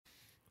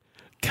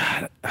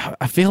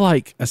I feel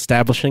like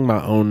establishing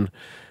my own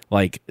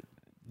like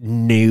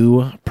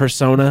new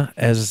persona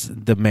as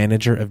the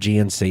manager of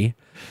GNC.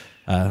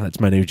 That's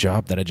my new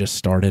job that I just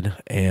started,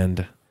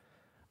 and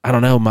I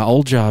don't know. My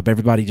old job,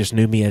 everybody just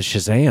knew me as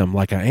Shazam,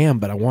 like I am,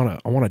 but I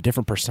want a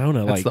different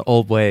persona. That's like the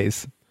old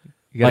ways.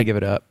 You gotta give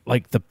it up.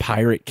 Like the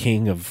pirate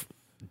king of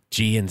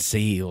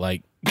GNC.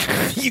 Like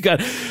you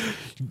got.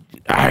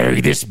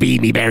 This be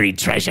me buried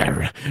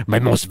treasure, my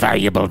most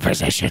valuable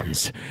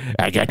possessions.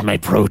 I got my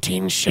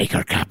protein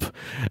shaker cup.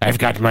 I've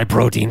got my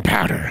protein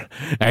powder.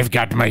 I've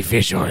got my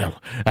fish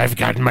oil. I've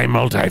got my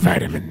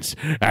multivitamins.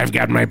 I've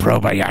got my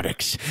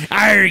probiotics.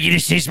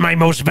 This is my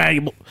most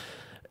valuable...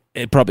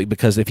 Probably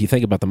because if you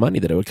think about the money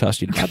that it would cost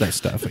you to buy that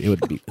stuff, it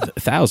would be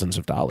thousands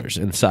of dollars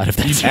inside of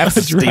that. You'd have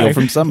to steal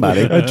from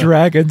somebody. A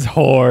dragon's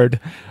hoard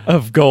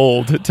of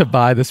gold to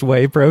buy this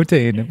whey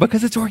protein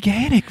because it's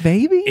organic,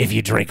 baby. If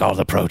you drink all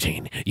the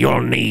protein, you'll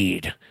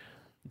need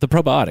the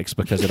probiotics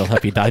because it'll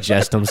help you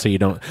digest them so you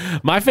don't...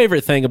 My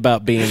favorite thing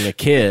about being a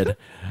kid,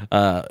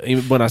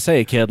 when I say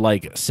a kid,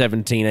 like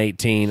 17,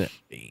 18,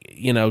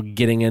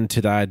 getting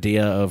into the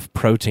idea of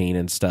protein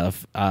and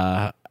stuff,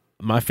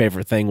 my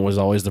favorite thing was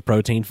always the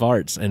protein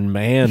farts, and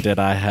man, did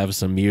I have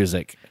some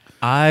music.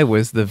 I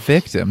was the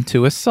victim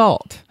to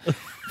assault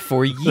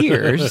for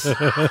years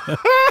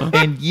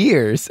and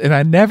years, and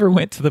I never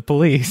went to the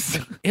police.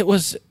 It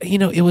was,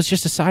 it was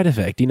just a side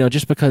effect,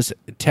 just because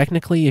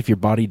technically if your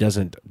body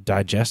doesn't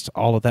digest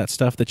all of that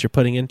stuff that you're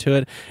putting into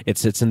it, it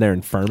sits in there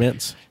and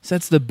ferments. So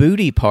that's the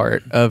booty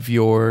part of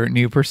your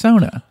new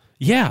persona.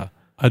 Yeah.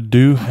 I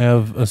do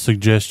have a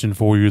suggestion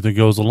for you that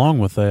goes along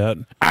with that.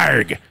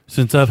 Arg!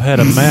 Since I've had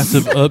a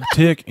massive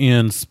uptick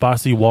in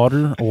spicy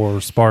water or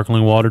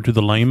sparkling water to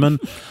the layman,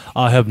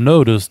 I have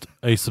noticed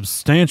a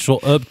substantial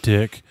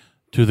uptick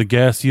to the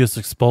gaseous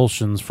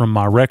expulsions from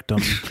my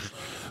rectum.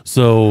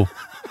 So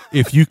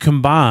if you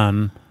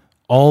combine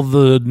all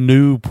the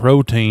new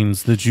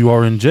proteins that you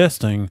are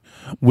ingesting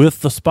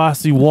with the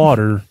spicy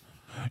water,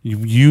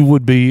 you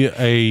would be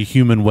a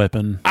human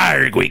weapon.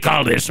 Arg, we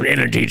call this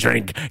energy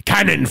drink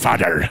cannon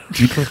fodder.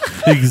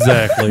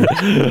 Exactly.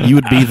 You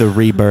would be the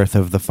rebirth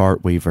of the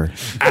fart weaver.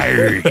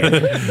 Arg.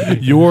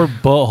 Your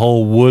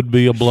butthole would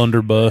be a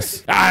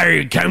blunderbuss.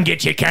 Arg, come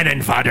get your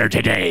cannon fodder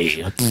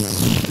today.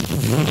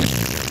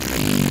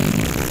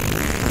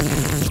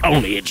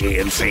 Only at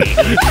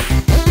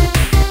GNC.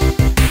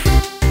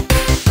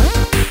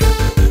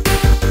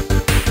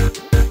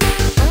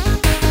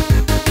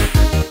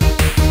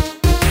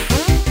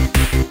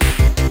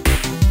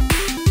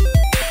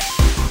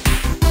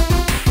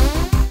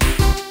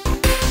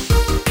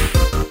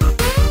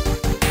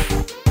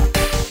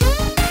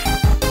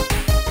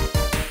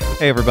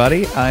 Hey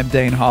everybody, I'm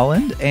Dane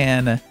Holland,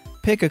 and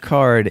pick a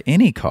card,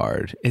 any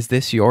card. Is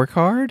this your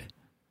card?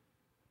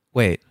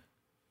 Wait,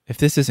 if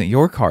this isn't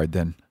your card,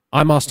 then...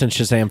 I'm Austin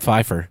Shazam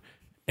Pfeiffer,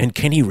 and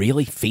can he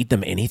really feed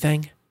them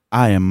anything?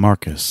 I am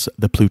Marcus,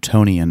 the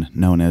Plutonian,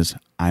 known as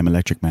I'm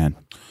Electric Man.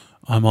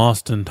 I'm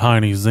Austin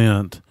Tiny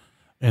Zent,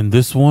 and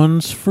this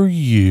one's for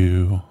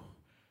you.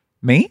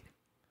 Me?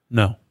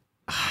 No.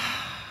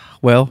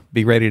 Well,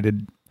 be ready to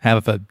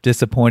have a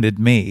disappointed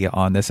me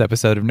on this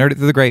episode of Nerd It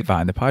Through the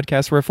Grapevine, the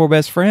podcast where four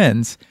best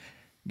friends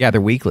gather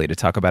weekly to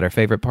talk about our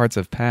favorite parts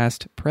of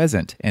past,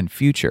 present, and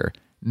future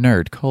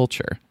nerd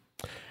culture.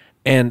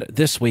 And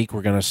this week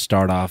we're going to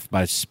start off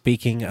by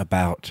speaking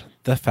about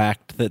the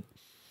fact that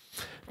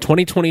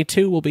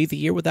 2022 will be the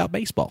year without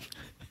baseball.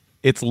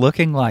 It's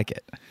looking like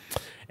it.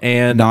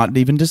 And not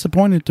even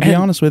disappointed, to be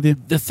honest with you.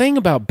 The thing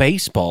about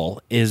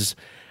baseball is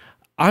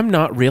I'm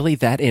not really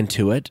that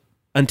into it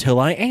until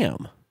I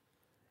am.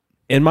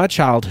 In my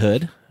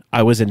childhood,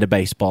 I was into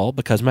baseball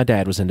because my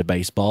dad was into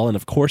baseball, and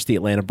of course the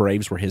Atlanta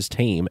Braves were his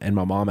team, and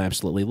my mom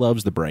absolutely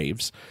loves the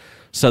Braves.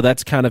 So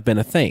that's kind of been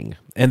a thing.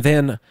 And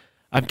then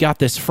I've got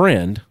this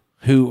friend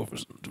who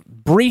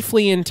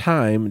briefly in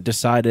time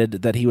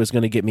decided that he was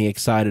going to get me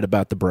excited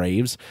about the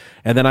Braves,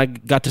 and then I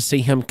got to see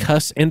him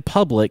cuss in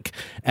public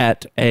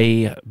at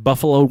a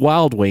Buffalo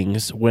Wild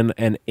Wings when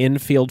an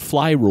infield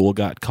fly rule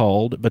got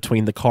called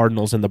between the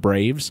Cardinals and the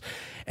Braves,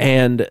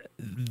 and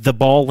the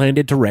ball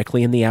landed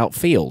directly in the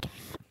outfield.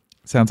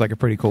 Sounds like a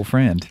pretty cool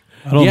friend.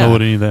 I don't know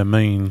what any of that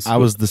means. I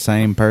was the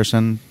same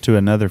person to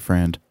another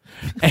friend.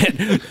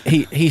 And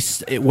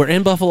we're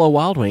in Buffalo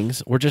Wild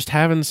Wings. We're just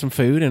having some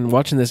food and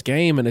watching this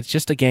game, and it's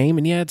just a game,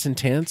 and yeah, it's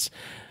intense.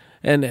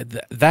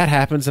 And that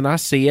happens, and I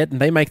see it,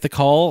 and they make the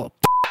call,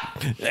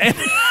 and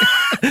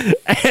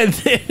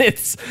then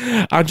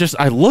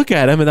I look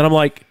at him, and then I'm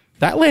like,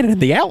 that landed in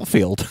the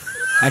outfield.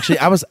 Actually,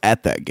 I was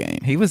at that game.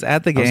 He was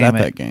at the game,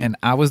 and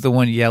I was the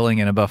one yelling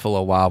in a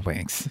Buffalo Wild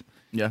Wings.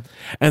 Yeah.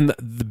 And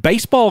the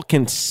baseball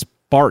can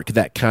spark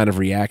that kind of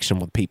reaction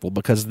with people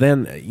because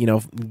then,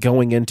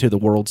 going into the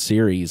World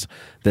Series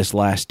this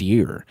last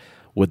year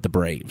with the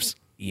Braves,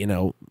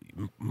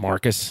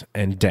 Marcus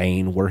and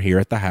Dane were here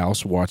at the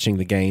house watching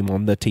the game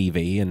on the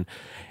TV, and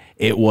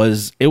it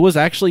was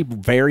actually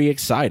very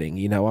exciting.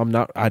 You know, I'm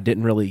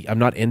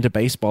not into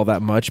baseball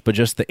that much, but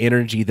just the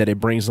energy that it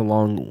brings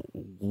along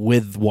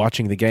with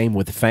watching the game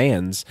with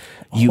fans,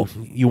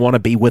 you want to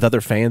be with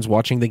other fans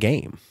watching the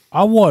game.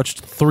 I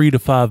watched 3 to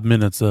 5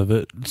 minutes of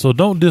it, so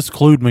don't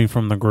disclude me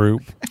from the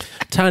group.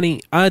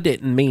 Tiny, I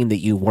didn't mean that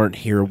you weren't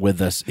here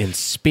with us in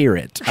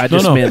spirit. I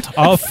just meant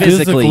I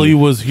physically. physically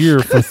was here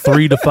for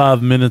 3 to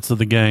 5 minutes of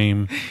the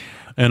game,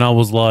 and I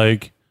was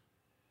like,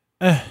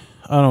 I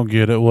don't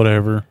get it,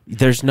 whatever.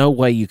 There's no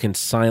way you can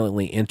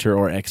silently enter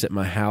or exit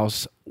my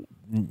house.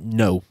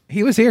 No.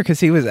 He was here because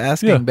he was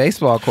asking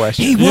baseball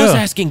questions. He was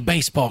Yeah. asking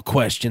baseball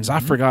questions. I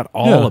forgot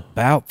all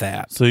about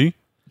that. See?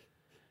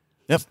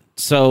 Yep.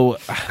 So,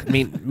 I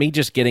mean, me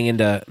just getting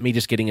into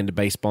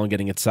baseball and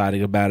getting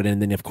excited about it,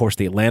 and then of course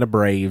the Atlanta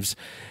Braves.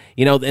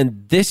 You know,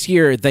 and this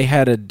year they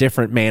had a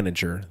different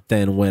manager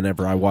than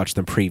whenever I watched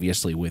them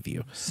previously with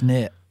you.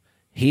 Snip.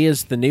 He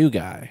is the new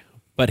guy,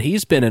 but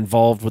he's been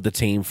involved with the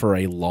team for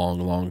a long,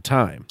 long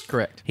time.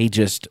 Correct. He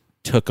just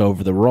took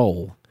over the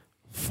role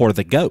for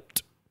the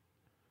GOAT,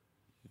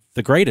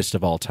 the greatest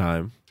of all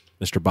time,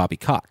 Mr. Bobby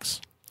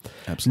Cox.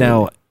 Absolutely.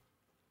 Now,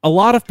 a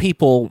lot of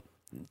people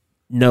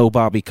know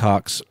Bobby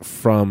Cox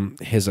from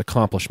his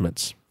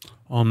accomplishments.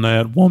 On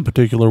that one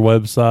particular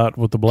website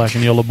with the black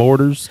and yellow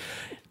borders.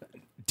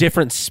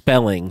 Different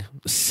spelling,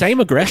 same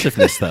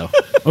aggressiveness, though.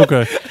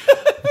 Okay.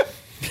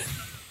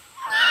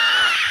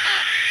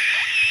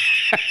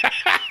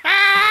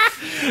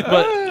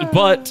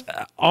 But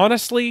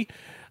honestly,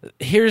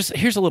 here's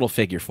a little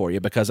figure for you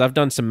because I've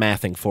done some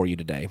mathing for you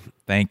today.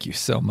 Thank you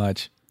so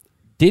much.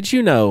 Did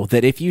you know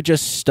that if you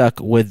just stuck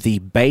with the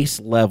base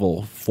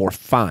level for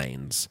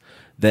fines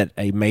that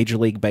a Major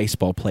League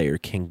Baseball player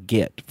can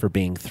get for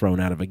being thrown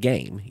out of a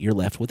game, you're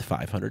left with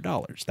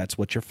 $500. That's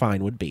what your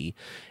fine would be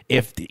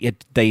if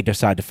they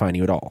decide to fine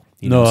you at all.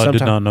 You No, know, I did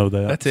sometime- not know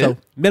that. That's So it.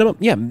 minimum,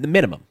 the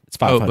minimum. It's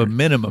 $500. Oh, but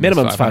minimum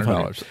Minimum's is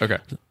 $500. Okay.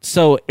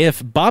 So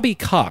if Bobby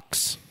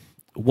Cox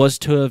was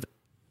to have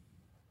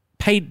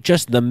paid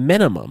just the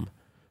minimum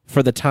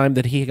for the time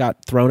that he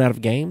got thrown out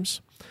of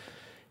games,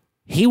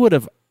 he would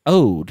have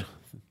owed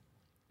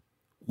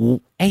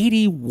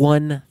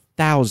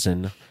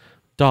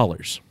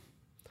 $81,000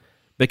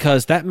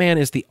 because that man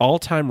is the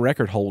all-time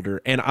record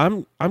holder, and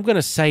I'm going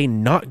to say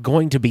not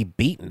going to be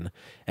beaten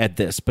at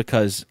this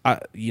because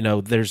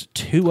there's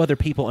two other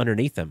people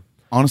underneath him.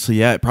 Honestly,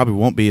 yeah, it probably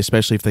won't be,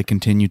 especially if they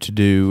continue to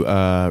do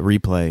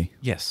replay.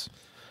 Yes.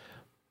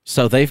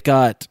 So they've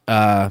got,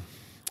 Bobby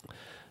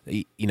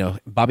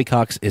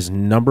Cox is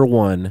number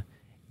one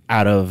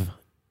out of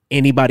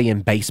anybody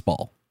in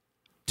baseball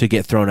to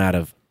get thrown out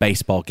of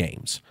baseball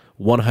games.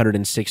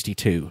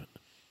 162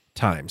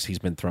 times he's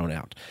been thrown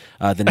out.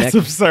 That's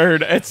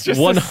absurd. It's just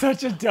One-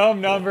 such a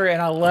dumb number,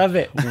 and I love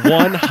it.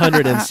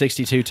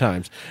 162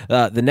 times.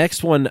 The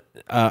next one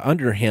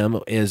under him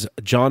is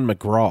John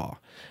McGraw,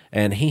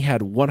 and he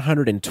had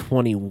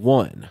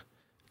 121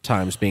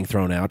 times being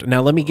thrown out.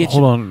 Now let me get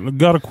Hold you. on. I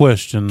got a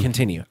question.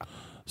 Continue.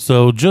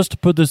 So just to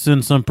put this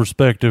in some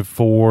perspective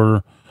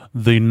for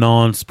the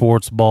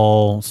non-sports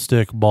ball,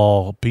 stick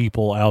ball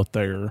people out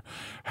there,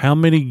 how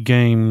many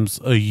games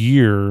a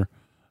year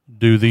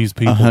do these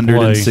people play?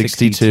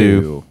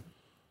 162.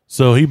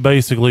 So he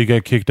basically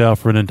got kicked out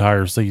for an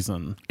entire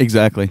season.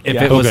 Exactly. If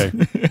it was,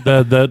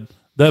 Okay.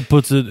 That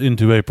puts it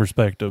into a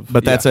perspective.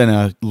 But that's in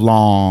a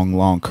long,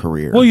 long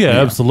career. Well,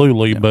 yeah,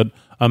 absolutely. But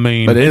I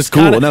mean, But it is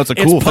cool. No, it's a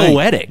cool thing.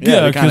 poetic.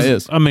 Yeah, it kind of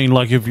is. I mean,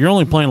 like if you're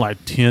only playing like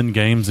 10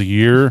 games a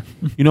year,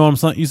 you know what I'm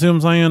saying? You see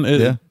what I'm saying?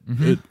 Yeah.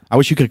 I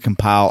wish you could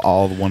compile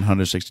all the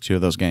 162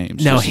 of those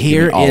games. Now Just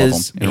give me all of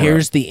here's them in a row.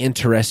 here's the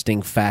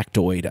interesting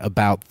factoid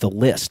about the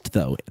list,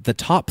 though. The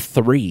top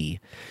three,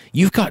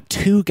 you've got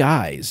two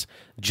guys,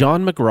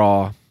 John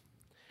McGraw,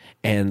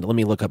 and let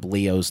me look up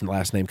Leo's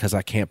last name because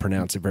I can't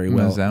pronounce it very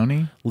well.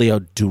 Mazzoni? Leo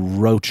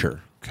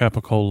Durocher.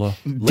 Capicola.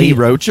 D.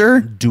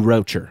 Rocher.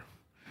 Durocher.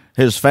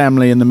 His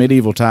family in the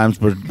medieval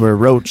times were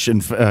roach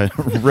and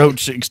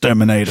roach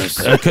exterminators.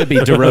 It could be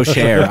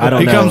Durocher. I don't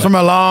He know. comes from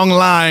a long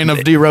line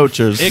of D.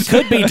 Rochers. It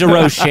could be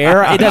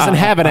Durocher. It doesn't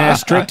have an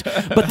asterisk.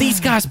 But these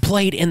guys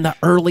played in the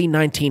early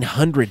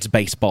 1900s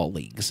baseball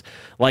leagues.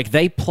 Like,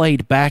 they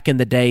played back in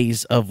the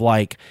days of,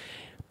 like,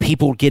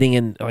 people getting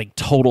in, like,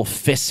 total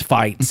fist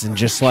fights and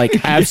just,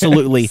 like,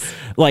 absolutely,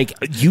 like,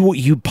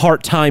 you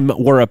part-time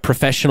were a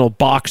professional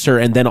boxer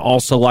and then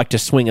also like to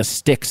swing a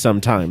stick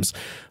sometimes.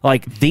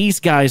 Like, these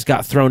guys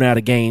got thrown out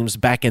of games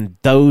back in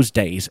those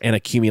days and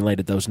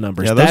accumulated those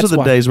numbers. Yeah, those That's are the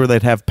why- days where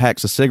they'd have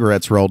packs of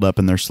cigarettes rolled up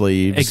in their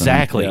sleeves.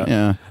 Exactly.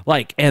 Yeah.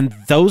 Like, and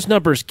those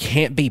numbers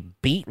can't be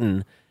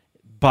beaten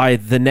by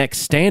the next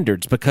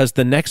standards because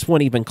the next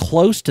one even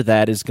close to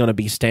that is going to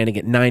be standing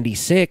at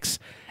 96,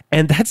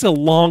 and that's a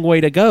long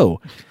way to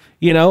go.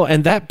 You know,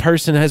 and that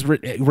person has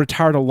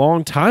retired a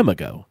long time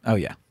ago Oh,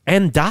 yeah.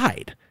 and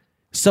died.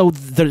 So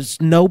there's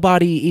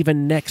nobody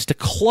even next to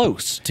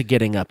close to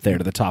getting up there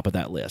to the top of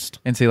that list.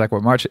 And see, like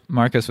what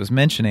Marcus was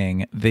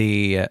mentioning,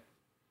 the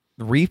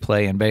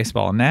replay in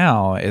baseball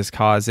now is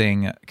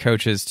causing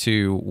coaches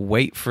to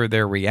wait for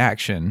their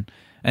reaction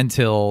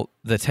until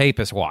the tape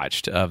is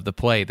watched of the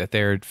play that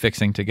they're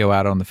fixing to go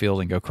out on the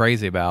field and go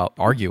crazy about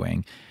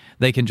arguing.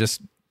 They can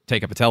just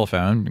take up a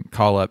telephone,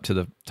 call up to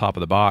the top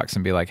of the box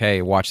and be like,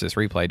 hey, watch this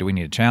replay. Do we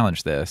need to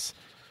challenge this?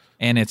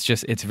 And it's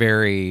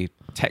very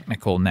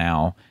technical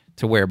now,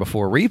 to where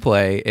before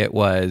replay, it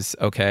was,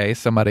 okay,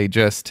 somebody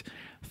just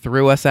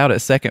threw us out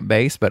at second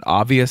base, but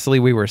obviously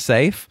we were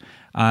safe.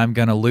 I'm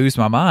going to lose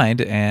my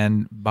mind.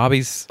 And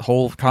Bobby's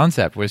whole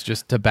concept was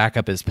just to back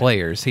up his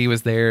players. He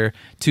was there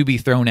to be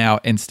thrown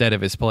out instead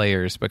of his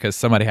players because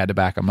somebody had to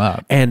back him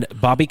up. And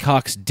Bobby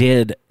Cox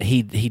did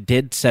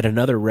set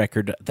another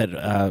record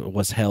that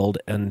was held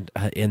in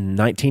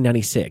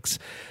 1996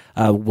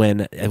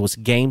 when it was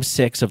Game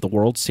 6 of the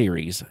World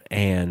Series,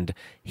 and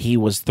he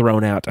was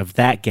thrown out of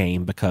that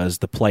game because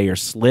the player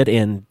slid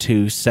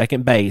into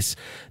second base,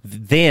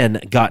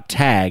 then got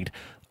tagged.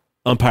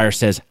 Umpire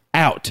says,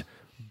 out.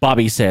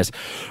 Bobby says,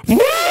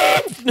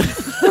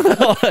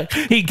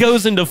 he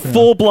goes into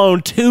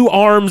full-blown 2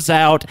 arms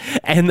out,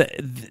 and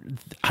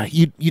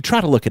you try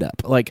to look it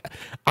up. Like,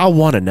 I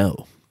want to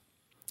know.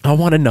 I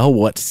want to know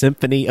what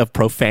symphony of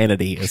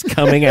profanity is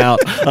coming out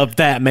of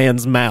that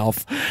man's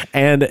mouth.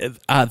 And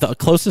the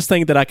closest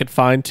thing that I could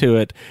find to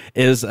it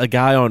is a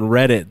guy on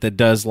Reddit that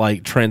does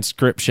like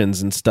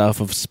transcriptions and stuff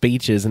of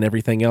speeches and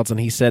everything else. And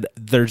he said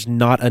there's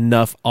not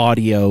enough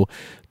audio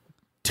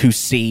to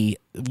see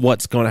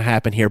what's going to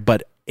happen here.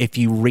 But if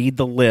you read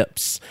the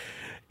lips,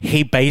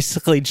 he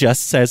basically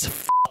just says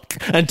fuck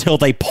until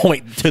they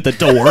point to the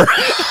door.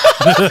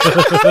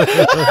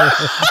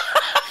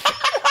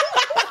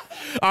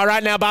 All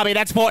right, now, Bobby,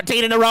 that's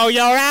 14 in a row.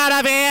 You're out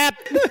of here.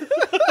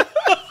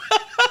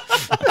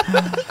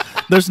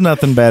 There's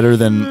nothing better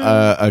than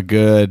a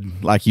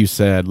good, like you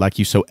said, like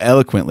you so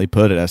eloquently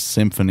put it, a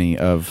symphony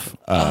of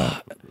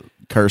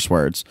curse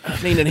words. I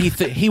mean, and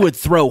he would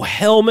throw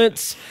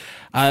helmets.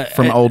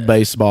 From old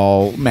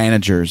baseball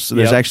managers.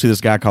 There's Yep. actually this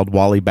guy called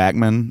Wally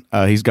Backman.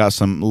 He's got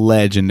some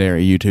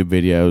legendary YouTube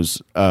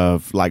videos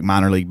of like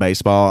minor league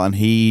baseball, and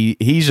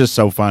he's just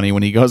so funny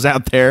when he goes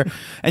out there.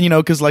 And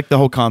because like the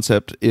whole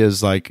concept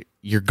is like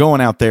you're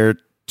going out there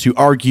to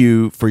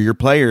argue for your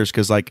players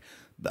because like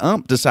the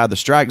ump decide the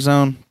strike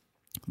zone.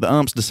 The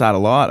umps decide a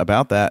lot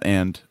about that,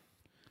 and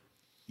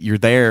you're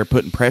there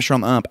putting pressure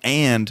on the ump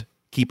and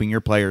keeping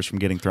your players from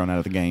getting thrown out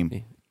of the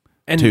game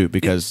too,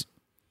 because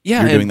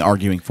you're doing the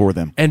arguing for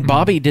them. And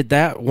Bobby did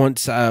that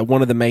once.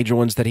 One of the major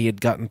ones that he had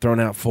gotten thrown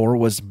out for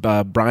was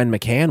Brian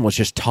McCann was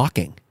just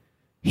talking.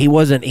 He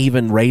wasn't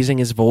even raising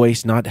his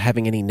voice, not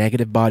having any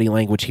negative body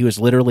language. He was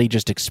literally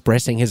just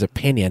expressing his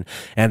opinion,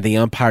 and the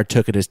umpire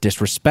took it as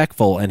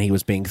disrespectful, and he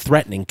was being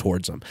threatening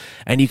towards him.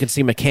 And you can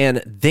see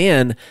McCann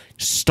then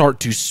start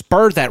to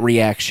spur that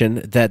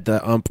reaction that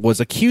the ump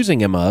was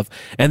accusing him of,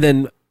 and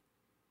then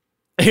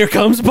here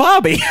comes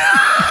Bobby.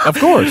 Of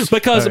course.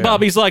 Because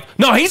Bobby's like,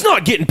 no, he's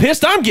not getting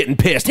pissed. I'm getting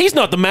pissed. He's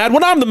not the mad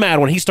one. I'm the mad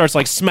one. He starts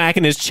like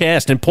smacking his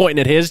chest and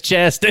pointing at his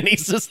chest. And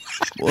he's just,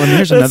 Well, and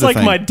here's it's another like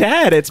thing. my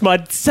dad. It's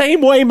my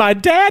same way my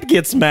dad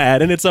gets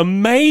mad. And it's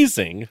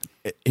amazing.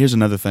 Here's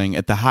another thing.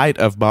 At the height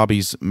of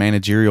Bobby's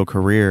managerial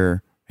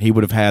career, he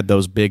would have had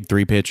those big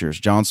 3 pitchers,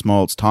 John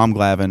Smoltz, Tom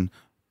Glavine,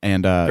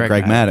 and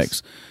Greg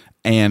Maddux.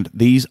 And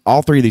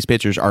all 3 of these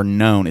pitchers are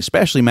known,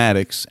 especially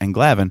Maddux and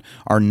Glavine,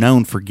 are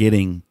known for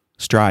getting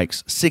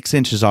strikes 6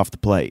 inches off the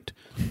plate.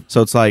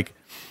 So it's like,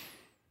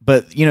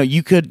 but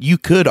you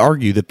could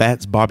argue that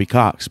that's Bobby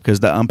Cox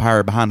because the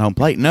umpire behind home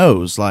plate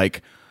knows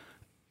like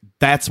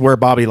that's where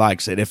Bobby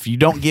likes it. If you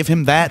don't give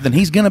him that, then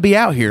he's going to be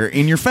out here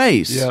in your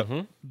face. Yeah. Mm-hmm.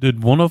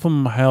 Did one of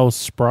them house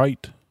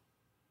Sprite?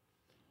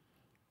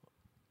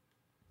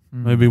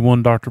 Maybe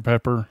one Dr.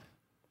 Pepper.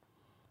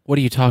 What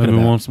are you talking Maybe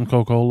about? one some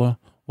Coca-Cola.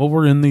 What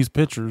were in these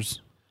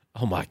pictures?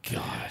 Oh, my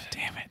God.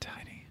 Damn it,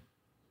 Tiny.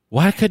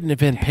 Why couldn't it have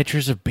been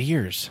pictures of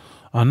beers?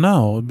 I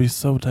know. It'd be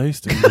so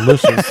tasty and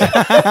delicious.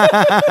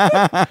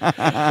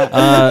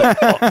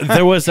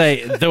 There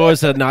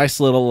was a nice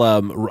little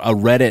a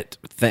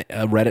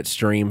Reddit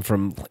stream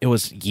from, it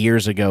was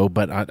years ago,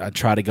 but I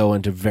try to go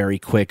into very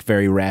quick,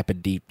 very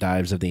rapid deep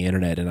dives of the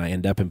internet, and I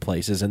end up in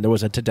places. And there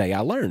was a Today I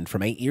Learned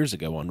from 8 years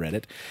ago on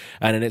Reddit,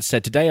 and it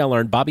said, Today I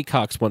Learned Bobby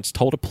Cox once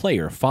told a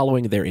player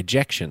following their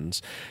ejections,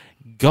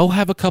 go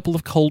have a couple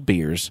of cold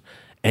beers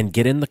and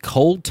get in the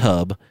cold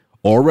tub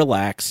or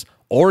relax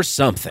or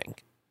something.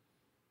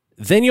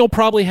 Then you'll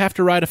probably have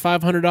to write a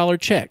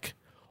 $500 check.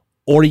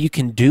 Or you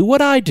can do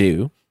what I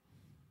do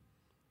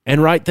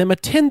and write them a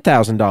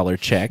 $10,000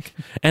 check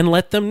and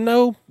let them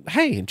know,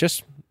 hey,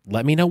 just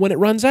let me know when it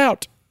runs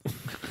out.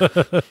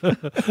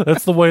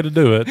 That's the way to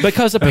do it.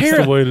 Because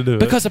That's the way to do it.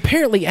 Because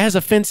apparently, as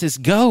offenses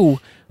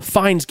go,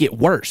 fines get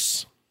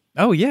worse.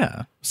 Oh,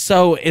 yeah.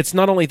 So it's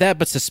not only that,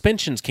 but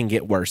suspensions can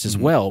get worse as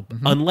well,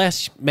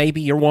 unless maybe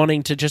you're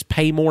wanting to just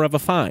pay more of a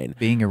fine.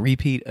 Being a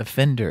repeat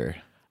offender.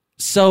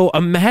 So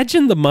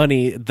imagine the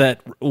money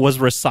that was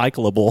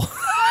recyclable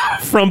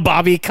from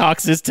Bobby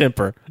Cox's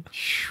temper.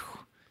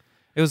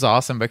 It was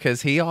awesome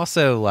because he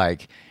also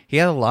he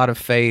had a lot of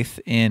faith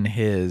in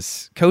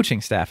his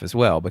coaching staff as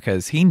well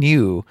because he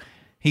knew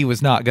he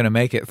was not going to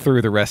make it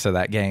through the rest of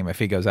that game if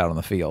he goes out on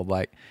the field.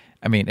 Like,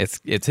 I mean, it's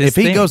his If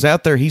he thing. goes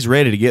out there, he's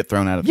ready to get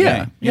thrown out of the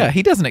game. Yeah,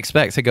 he doesn't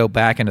expect to go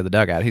back into the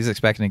dugout. He's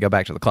expecting to go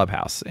back to the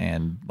clubhouse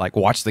and like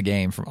watch the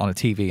game from on a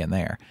TV in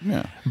there.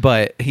 Yeah.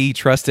 But he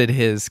trusted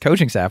his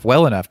coaching staff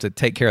well enough to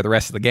take care of the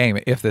rest of the game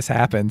if this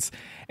happens.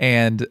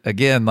 And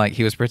again, like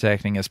he was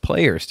protecting his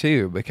players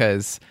too,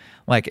 because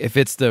like if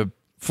it's the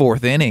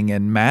fourth inning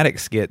and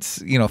Maddox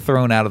gets,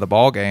 thrown out of the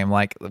ball game,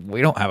 like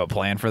we don't have a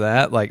plan for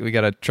that. Like we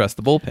got to trust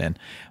the bullpen.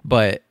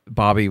 But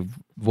Bobby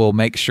will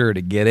make sure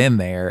to get in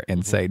there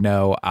and say,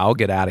 no, I'll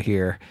get out of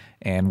here,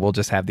 and we'll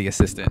just have the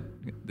assistant,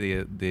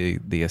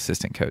 the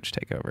assistant coach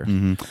take over.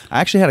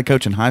 I actually had a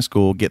coach in high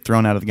school get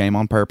thrown out of the game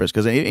on purpose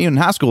because in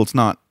high school it's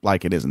not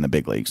like it is in the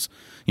big leagues.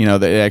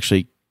 That it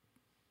actually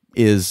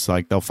is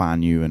like they'll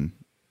fine you and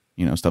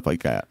stuff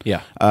like that.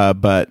 Yeah.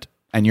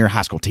 And you're a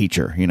high school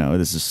teacher.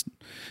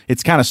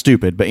 It's kind of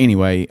stupid, but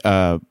anyway.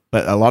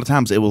 But a lot of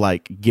times it will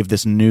like give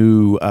this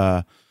new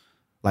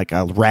like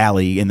a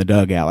rally in the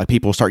dugout. Like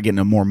people start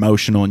getting more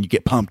emotional and you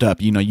get pumped up.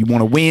 You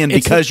want to win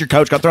because your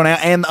coach got thrown out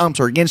and the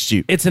umps are against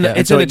you. It's an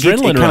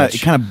adrenaline rush.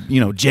 It kind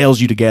of gels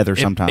you together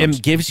sometimes.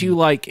 It gives you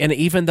like, and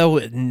even though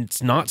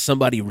it's not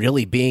somebody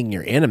really being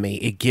your enemy,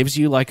 it gives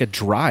you like a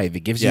drive.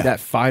 It gives you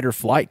that fight or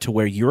flight to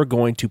where you're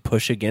going to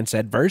push against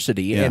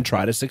adversity and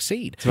try to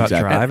succeed. It's about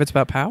drive. It's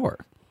about power.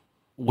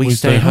 We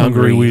stay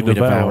hungry, we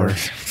devour.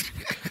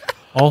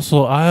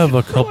 Also, I have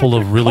a couple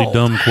of really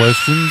dumb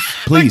questions.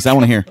 Please, I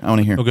want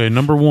to hear. Okay,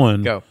 number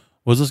one. Go.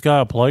 Was this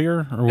guy a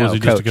player or was he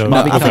just a coach? No,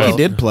 I think he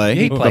did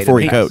play before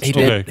he coached. He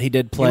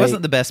did play. He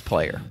wasn't the best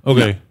player.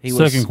 Okay, he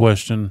second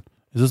question.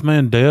 Is this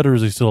man dead or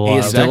is he still alive? He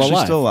is still Actually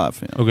alive. still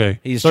alive. Yeah. Okay.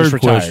 He's Third just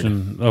retired.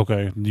 question.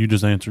 Okay, you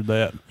just answered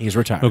that. He's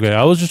retired. Okay,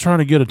 I was just trying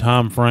to get a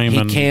time frame He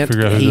and can't-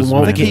 figure out who he this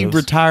won't man I think he is.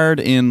 retired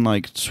in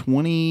like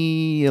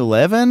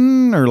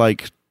 2011 or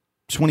like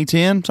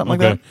 2010, something like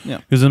that. Yeah.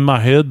 Because in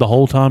my head, the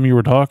whole time you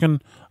were talking,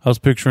 I was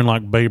picturing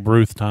like Babe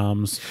Ruth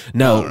times.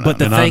 No, but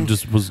the And thing I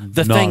just was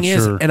the not thing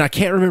is, sure. and I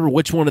can't remember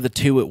which one of the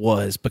two it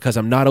was because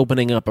I'm not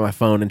opening up my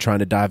phone and trying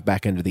to dive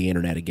back into the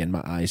internet again.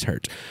 My eyes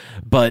hurt.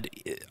 But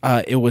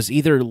it was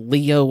either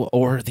Leo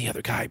or the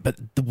other guy. But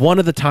one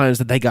of the times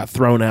that they got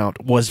thrown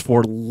out was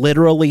for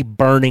literally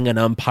burning an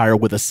umpire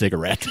with a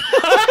cigarette.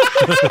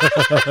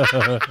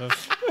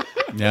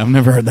 Yeah, I've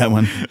never heard that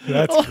one.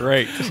 That's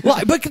great.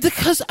 Like, but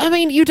because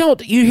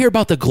you hear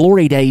about the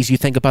glory days, you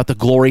think about the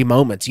glory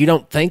moments. You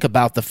don't think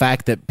about the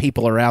fact that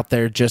people are out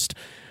there just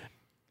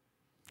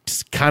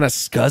kind of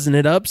scuzzing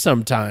it up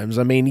sometimes.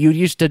 I mean, you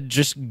used to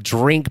just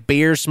drink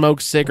beer, smoke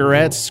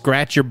cigarettes,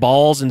 scratch your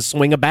balls, and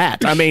swing a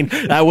bat. I mean,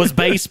 that was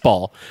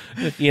baseball.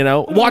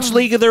 Watch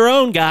League of Their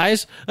Own,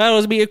 guys. That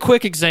would be a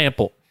quick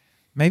example.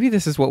 Maybe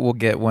this is what we'll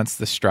get once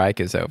the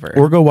strike is over.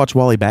 Or go watch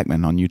Wally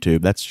Backman on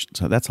YouTube.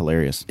 That's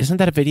hilarious. Isn't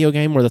that a video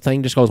game where the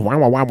thing just goes wow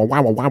wow wow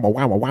wow wow wow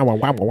wow wow wow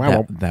wow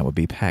wow? that would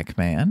be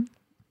Pac-Man.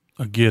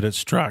 I get it,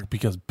 strike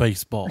because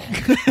baseball.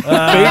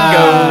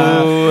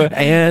 Bingo.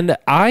 And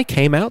I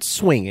came out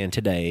swinging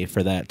today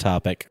for that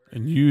topic.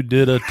 And you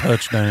did a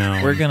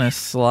touchdown. We're going to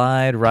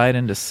slide right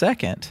into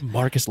second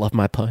Marcus loved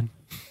my pun.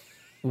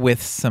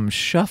 with some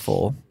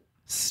shuffle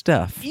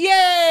stuff.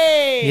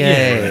 Yay!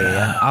 Yay.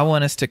 I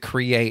want us to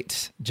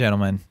create,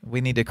 gentlemen.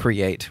 We need to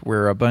create.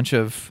 We're a bunch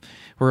of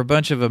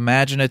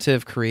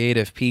imaginative,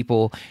 creative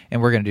people,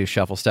 and we're going to do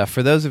shuffle stuff.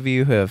 For those of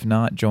you who have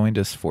not joined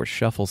us for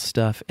shuffle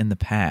stuff in the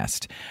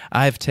past,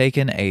 I've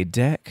taken a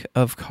deck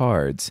of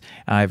cards.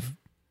 I've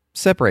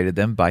separated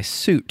them by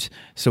suit.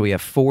 So we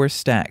have 4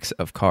 stacks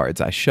of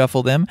cards. I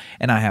shuffle them,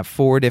 and I have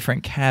 4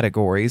 different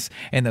categories,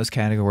 and those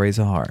categories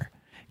are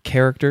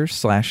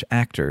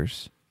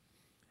characters/actors,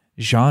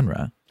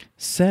 genre,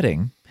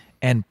 setting,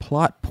 and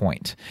plot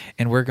point.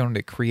 And we're going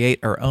to create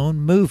our own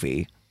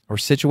movie or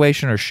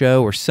situation or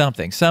show or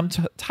something, some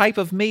type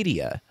of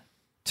media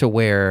to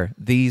where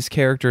these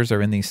characters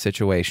are in these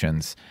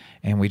situations.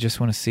 And we just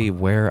want to see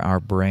where our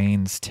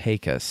brains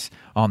take us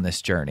on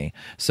this journey.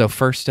 So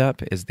first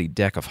up is the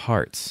deck of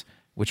hearts,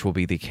 which will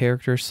be the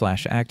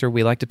character/actor.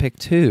 We like to pick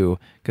 2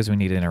 because we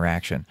need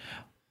interaction.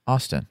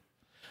 Austin.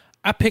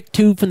 I picked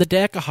 2 from the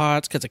deck of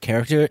hearts because of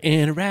character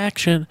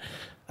interaction.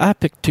 I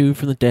picked 2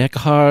 from the deck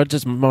of hearts.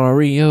 It's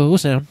Mario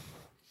sound.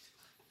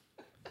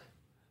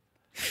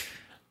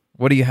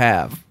 What do you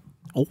have?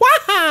 Wow!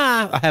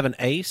 I have an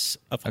ace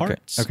of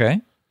hearts.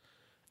 Okay.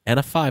 And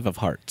a 5 of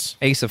hearts.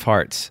 Ace of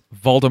hearts,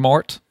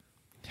 Voldemort.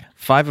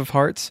 5 of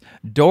hearts,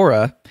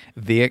 Dora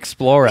the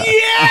Explorer.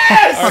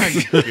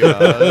 Yes!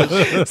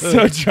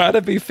 So try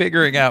to be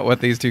figuring out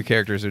what these 2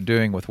 characters are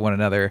doing with one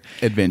another.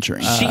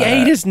 Adventuring. She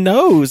ate his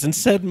nose and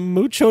said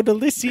mucho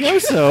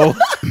delicioso.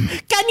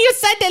 Can you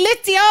say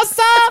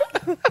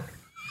delicioso?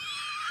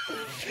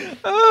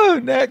 Oh,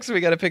 next we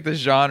got to pick the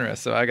genre.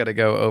 So I got to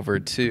go over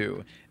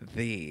to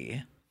the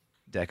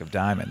deck of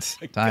diamonds.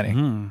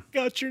 Tiny.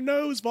 Got your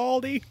nose,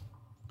 Valdi.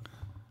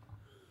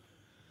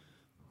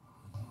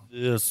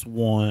 This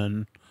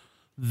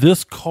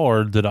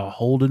card that I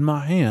hold in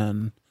my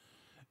hand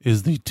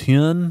is the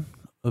 10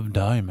 of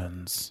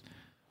diamonds.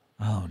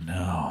 Oh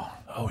no.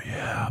 Oh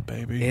yeah,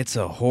 baby. It's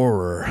a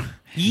horror.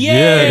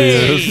 Yeah,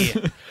 it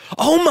is.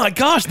 Oh my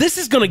gosh, this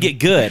is going to get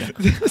good.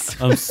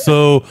 I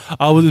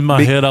was in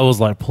my head. I was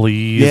like,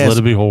 please let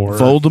it be horror.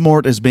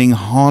 Voldemort is being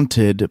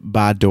haunted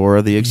by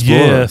Dora the Explorer.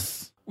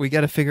 Yes. We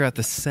got to figure out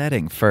the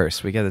setting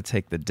first. We got to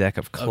take the deck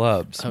of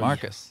clubs.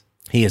 Marcus.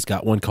 He has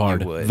got one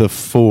card. You would. The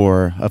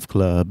 4 of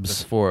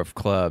clubs. The 4 of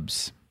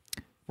clubs.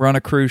 We're on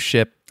a cruise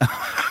ship.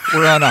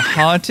 We're on a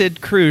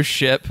haunted cruise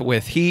ship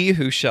with he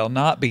who shall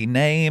not be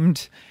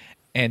named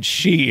and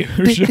she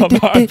who shall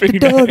not be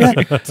named.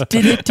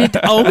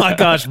 Oh my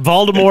gosh,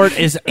 Voldemort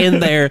is in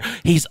there.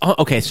 He's on,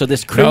 okay. So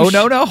this cruise.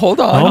 No. Hold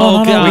on. No,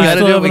 We got to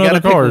do it. We got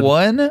to pick card.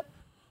 one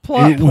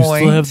plot We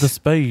point. still have the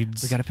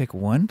spades. We got to pick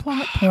one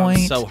plot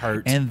point. so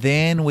hurt. And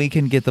then we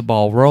can get the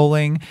ball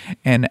rolling.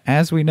 And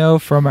as we know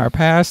from our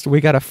past, we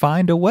got to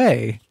find a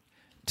way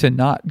to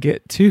not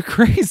get too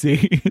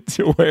crazy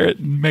to where it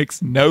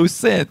makes no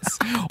sense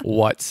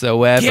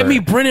whatsoever. Give me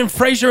Brendan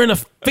Fraser in a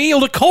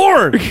field of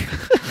corn.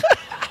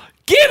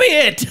 Give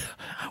me it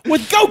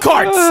with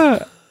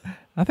go-karts.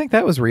 I think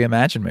that was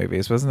Reimagined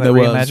Movies, wasn't that? That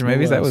was, Reimagined it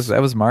Movies. was.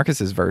 That was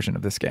Marcus's version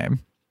of this game.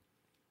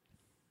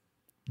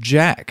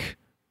 Jack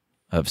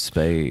of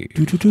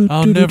Spades.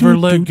 I'll never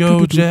let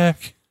go,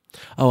 Jack.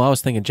 Oh, I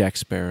was thinking Jack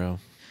Sparrow.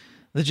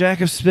 The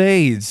Jack of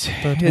Spades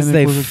Titanic is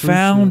they was a cruise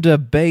found a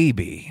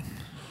baby.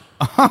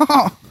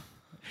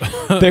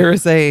 There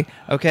is a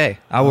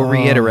I will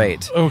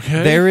reiterate.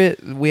 Okay.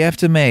 We have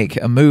to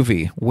make a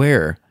movie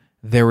where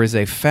there is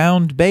a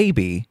found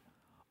baby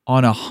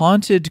on a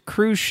haunted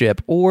cruise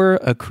ship or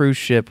a cruise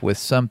ship with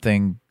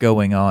something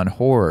going on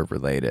horror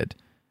related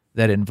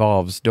that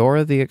involves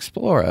Dora the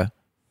Explorer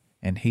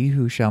and he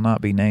who shall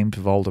not be named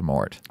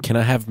Voldemort. Can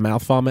I have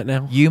mouth vomit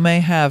now? You may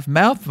have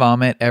mouth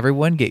vomit.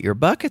 Everyone get your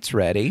buckets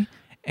ready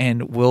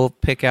and we'll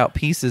pick out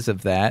pieces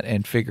of that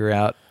and figure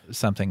out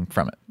something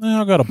from it.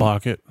 I got a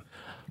pocket.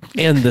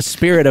 And the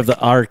spirit of the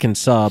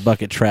Arkansas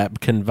bucket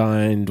trap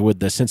combined with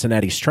the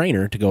Cincinnati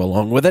strainer to go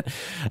along with it,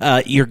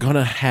 you're going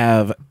to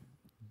have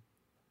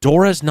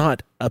Dora's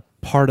not a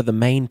part of the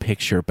main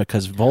picture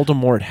because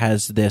Voldemort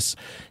has this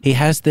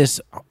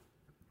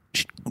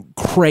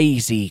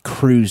crazy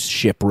cruise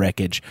ship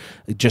wreckage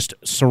just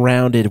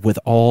surrounded with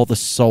all the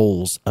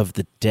souls of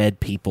the dead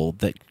people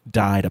that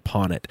died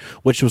upon it,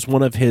 which was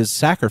one of his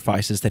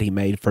sacrifices that he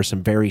made for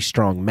some very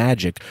strong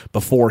magic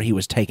before he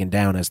was taken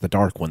down as the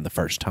Dark One the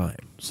first time.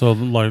 So,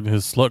 like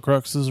his slut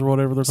cruxes or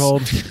whatever they're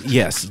called.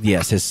 Yes,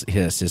 his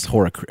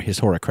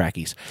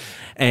horcruxes,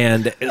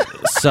 and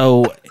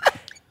so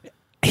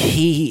I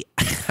hate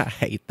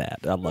that.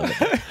 I love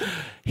it.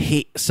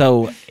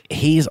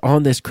 He's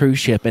on this cruise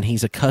ship and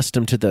he's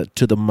accustomed to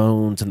the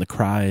moans and the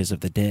cries of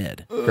the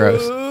dead.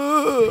 Gross.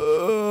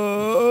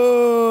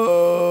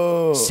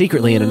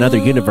 Secretly, in another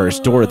universe,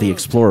 Dora the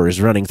Explorer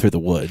is running through the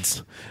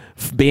woods,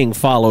 being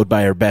followed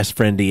by her best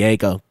friend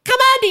Diego. Come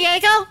on,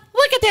 Diego.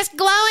 Look at this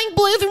glowing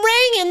blue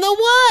ring in the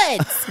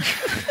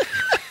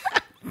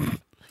woods.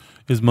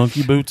 Is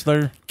Monkey Boots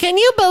there? Can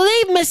you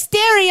believe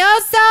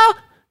Mysterioso?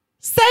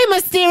 Say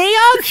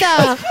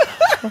Mysterioso.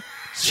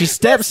 She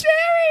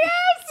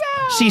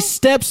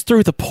steps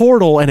through the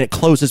portal and it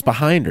closes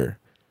behind her.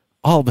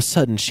 All of a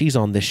sudden, she's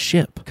on this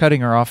ship.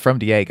 Cutting her off from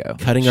Diego.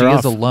 She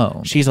is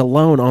alone. She's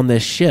alone on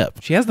this ship.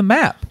 She has the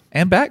map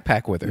and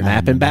backpack with her.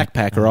 Map and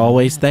backpack are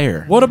always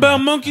there. What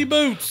about Monkey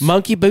Boots?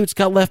 Monkey Boots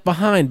got left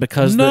behind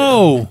because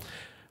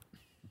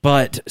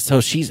But so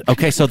she's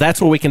okay. So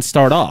that's where we can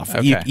start off.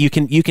 Okay. You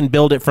can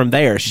build it from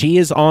there. She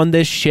is on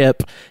this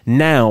ship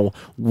now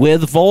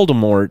with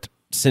Voldemort.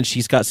 Since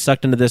she's got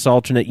sucked into this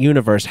alternate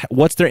universe,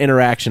 what's their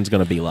interactions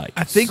going to be like?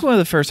 I think one of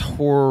the first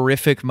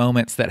horrific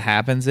moments that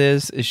happens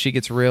is she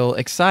gets real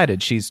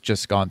excited. She's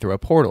just gone through a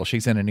portal.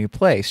 She's in a new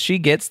place. She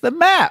gets the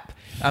map.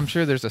 I'm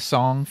sure there's a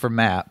song for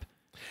map.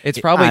 It's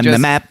probably I'm just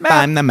the map.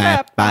 I'm the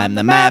map. I'm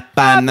the map.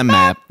 I'm the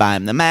map.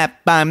 I'm the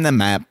map. I'm the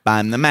map.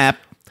 I'm the map.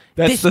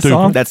 That's the Stupid.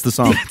 song. That's the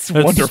song. It's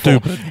wonderful.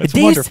 stupid. It's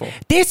wonderful.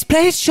 This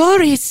place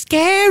sure is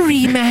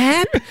scary,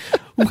 Map.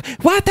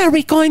 What are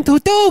we going to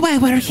do while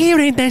we're here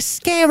in this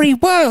scary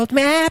world,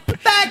 Map?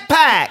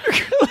 Backpack.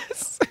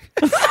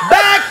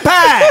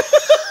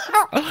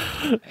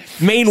 Backpack.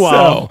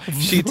 Meanwhile, So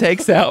she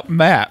takes out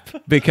map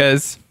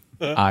because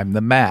I'm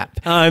the map.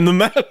 I'm the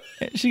map.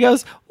 And she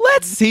goes,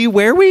 let's see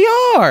where we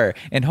are,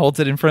 and holds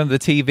it in front of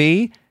the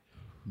TV.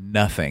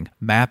 Nothing.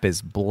 Map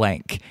is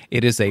blank.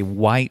 It is a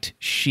white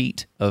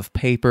sheet of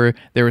paper.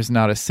 There is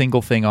not a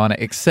single thing on it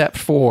except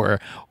for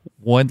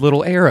one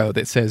little arrow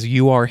that says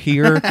you are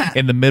here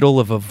in the middle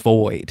of a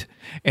void.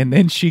 And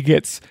then she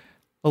gets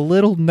a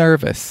little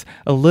nervous,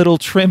 a little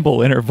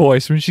tremble in her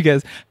voice when she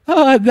goes,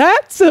 "Oh,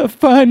 that's a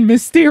fun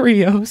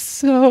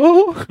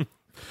Mysterioso.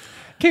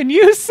 Can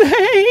you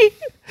say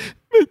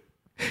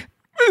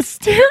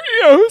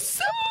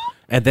Mysterioso?"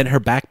 And then her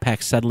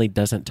backpack suddenly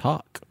doesn't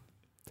talk.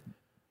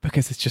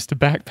 Because it's just a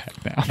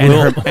backpack now.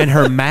 And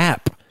her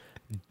map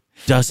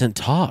doesn't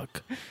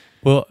talk.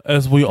 Well,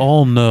 as we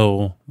all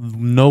know,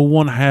 no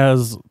one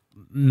has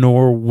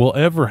nor will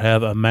ever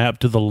have a map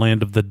to the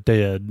land of the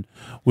dead,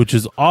 which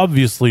is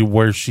obviously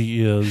where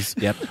she is.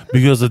 Yep.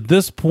 Because at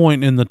this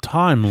point in the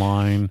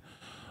timeline,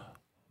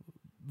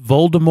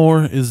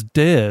 Voldemort is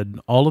dead.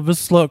 All of his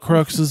slut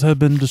cruxes have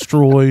been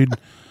destroyed.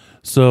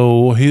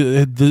 So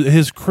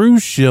his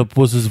cruise ship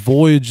was his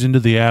voyage into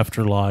the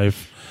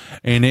afterlife,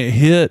 and it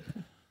hit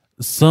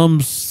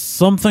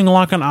something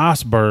like an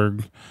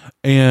iceberg,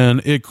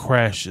 and it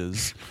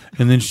crashes.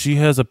 And then she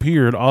has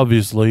appeared,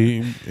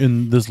 obviously,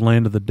 in this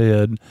land of the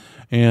dead,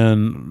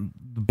 and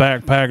the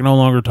backpack no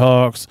longer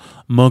talks.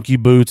 Monkey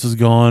Boots is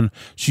gone.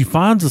 She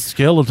finds a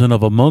skeleton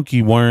of a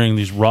monkey wearing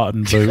these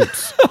rotten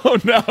boots. Oh,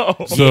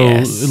 no. So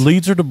it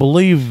leads her to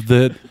believe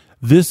that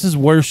this is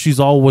where she's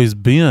always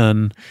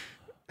been,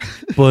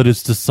 but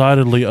it's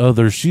decidedly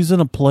other. She's in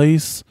a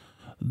place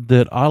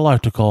that I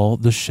like to call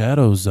the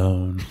Shadow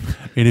Zone.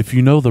 And if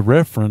you know the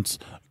reference,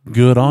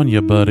 good on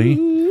you, buddy.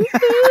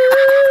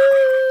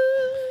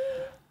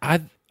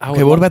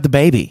 Okay, what about the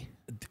baby?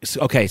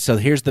 Okay, so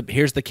here's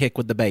the kick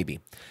with the baby.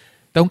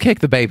 Don't kick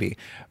the baby.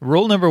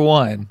 Rule number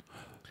 1.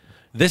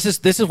 This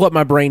is what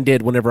my brain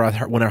did when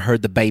I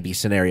heard the baby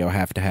scenario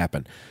have to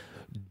happen.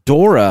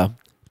 Dora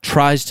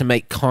tries to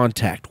make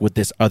contact with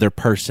this other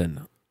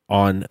person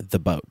on the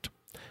boat,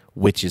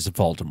 which is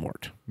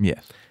Voldemort.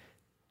 Yes.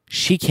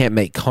 She can't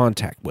make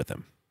contact with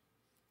him.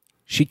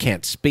 She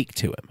can't speak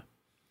to him.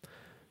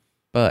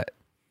 But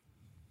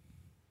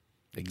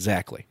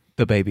Exactly.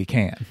 the baby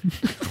can.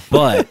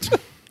 But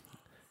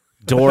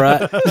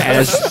Dora,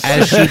 as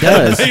she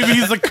does, Maybe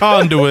he's a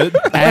conduit.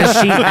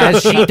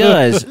 as she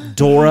does,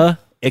 Dora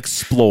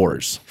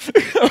explores.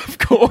 Of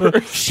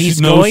course. She's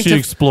No, going she to.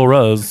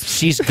 explores.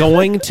 She's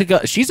going to go.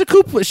 She's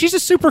a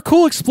super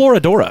cool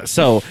exploradora.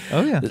 So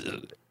Oh, yeah.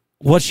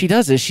 what she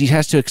does is she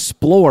has to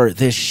explore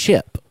this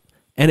ship,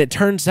 and it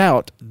turns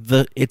out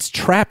it's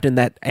trapped in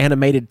that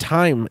animated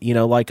time,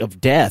 like of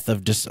death,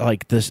 of just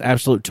like this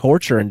absolute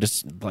torture, and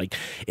just like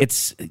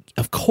it's.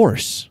 Of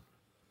course,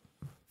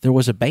 there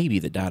was a baby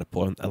that died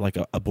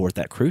aboard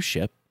that cruise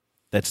ship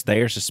that's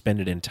there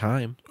suspended in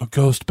time. A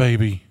ghost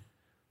baby.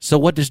 So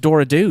what does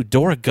Dora do?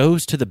 Dora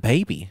goes to the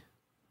baby,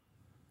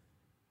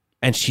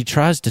 and she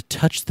tries to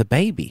touch the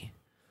baby.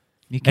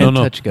 You can't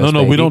No, touch Ghost no,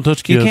 Baby. we don't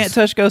touch You kids. can't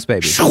touch Ghost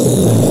Baby.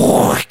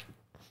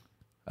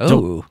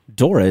 Oh,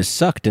 Dora is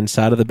sucked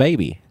inside of the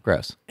baby,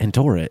 gross. and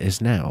Dora is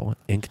now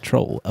in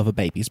control of a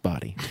baby's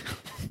body.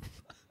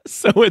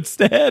 So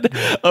instead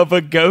of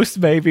a Ghost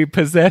Baby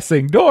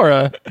possessing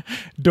Dora,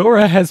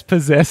 Dora has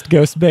possessed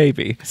Ghost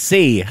Baby,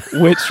 See,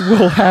 which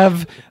will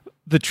have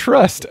the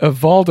trust of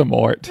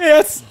Voldemort.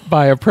 yes.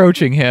 By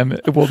approaching him,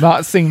 it will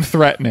not seem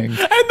threatening. And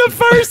the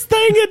first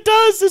thing it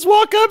does is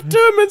walk up to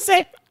him and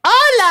say,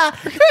 "Hola,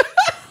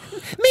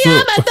 mi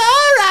ama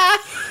Dora."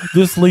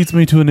 This leads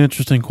me to an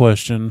interesting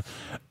question.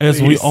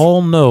 As we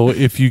all know,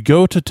 if you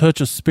go to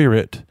touch a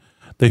spirit,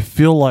 they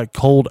feel like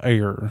cold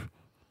air.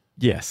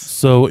 Yes.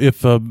 So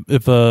if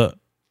a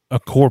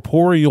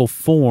corporeal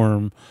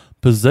form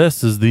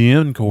possesses the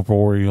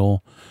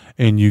incorporeal,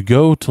 and you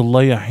go to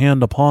lay a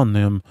hand upon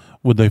them,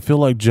 would they feel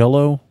like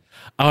Jello?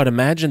 I would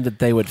imagine that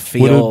they would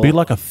feel. Would it be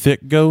like a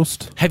thick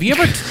ghost? Have you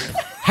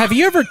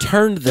ever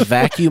turned the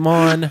vacuum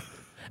on,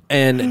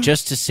 and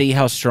just to see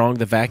how strong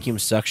the vacuum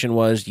suction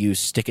was, you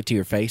stick it to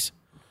your face?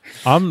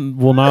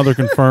 Will neither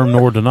confirm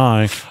nor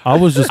deny. I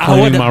was just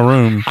cleaning my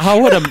room.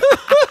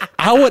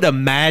 I would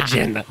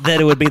imagine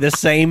that it would be the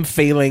same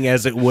feeling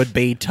as it would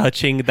be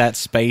touching that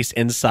space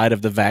inside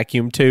of the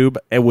vacuum tube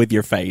with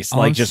your face.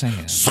 All I'm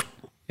saying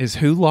is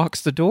who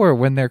locks the door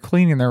when they're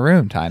cleaning their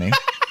room, Tiny?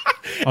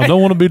 I don't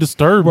want to be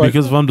disturbed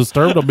because if I'm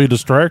disturbed, I'll be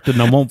distracted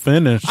and I won't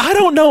finish. I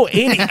don't know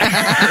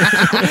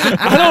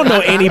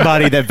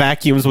anybody that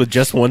vacuums with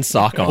just one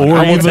sock on.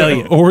 I will tell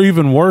you. Or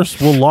even worse,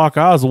 we'll lock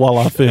eyes while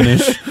I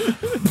finish.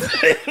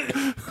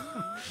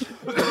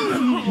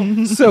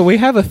 So we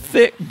have a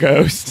thick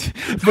ghost,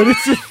 but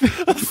it's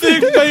A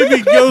thick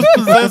baby ghost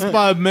possessed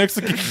by a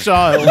Mexican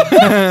child.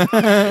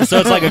 So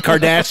it's like a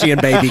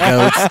Kardashian baby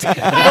ghost.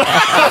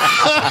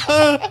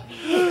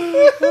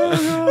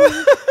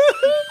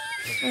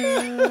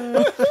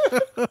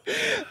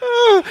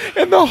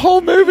 and the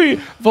whole movie,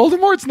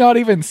 Voldemort's not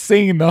even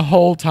seen the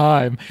whole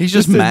time. He's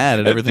just mad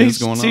at everything that's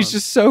going on. He's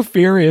just so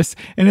furious.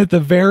 And at the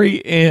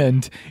very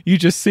end, you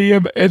just see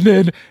him, and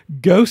then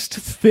ghost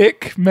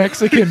thick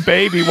Mexican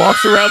baby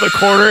walks around the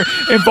corner,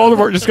 and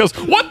Voldemort just goes,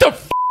 "What the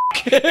f?"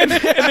 And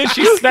then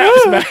she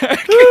snaps back.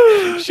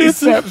 She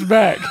snaps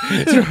back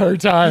to her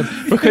time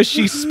because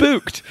she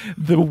spooked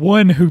the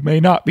one who may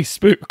not be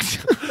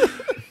spooked.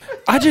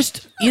 I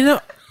just,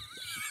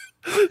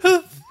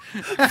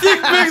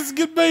 Thick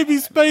Mexican baby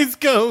space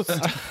ghost.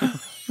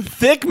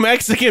 thick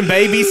Mexican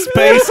baby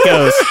space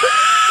ghost.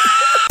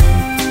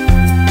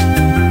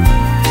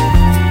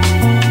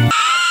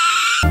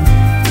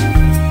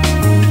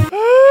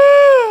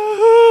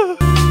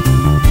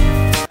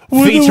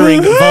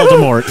 Featuring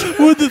Voldemort.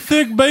 Would the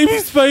thick baby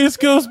space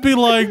ghost be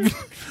like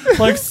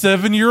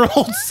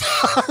 7-year-old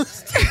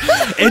size?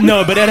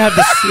 No, but it'd have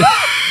the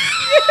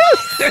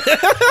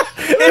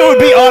It would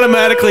be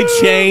automatically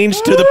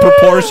changed to the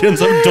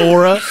proportions of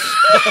Dora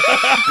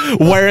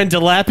wearing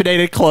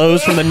dilapidated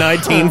clothes from the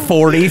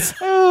 1940s.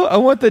 Oh, I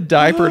want the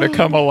diaper to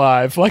come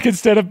alive. Like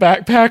instead of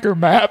backpack or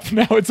map,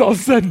 now it's all of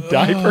a sudden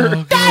diaper.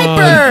 Oh,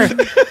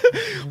 diaper!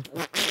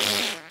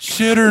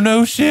 Shit or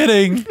no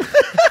shitting.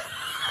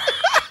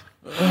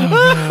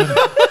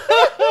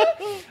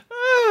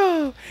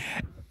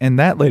 And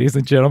that, ladies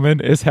and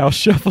gentlemen, is how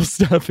Shuffle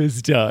Stuff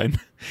is done.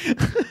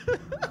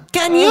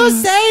 Can you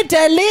say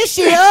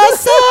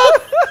delicioso?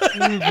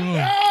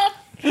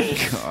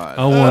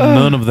 I want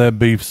none of that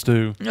beef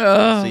stew.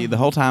 See, the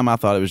whole time I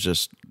thought it was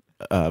just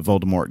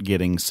Voldemort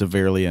getting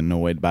severely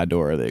annoyed by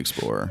Dora the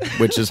Explorer,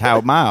 which is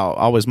how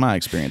always my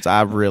experience.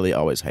 I really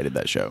always hated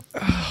that show.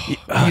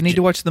 You need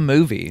to watch the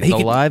movie, the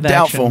live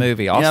doubtful. action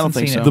movie. Yeah, I don't Austin's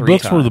think seen so. it The 3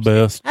 books were the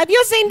times. best. Have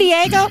you seen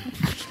Diego?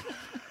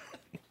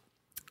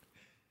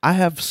 I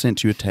have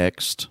sent you a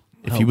text.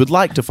 If you would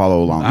like to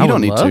follow along, I you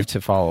don't would need love to. to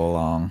follow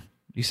along.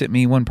 You sent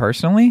me one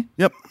personally?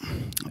 Yep.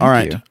 All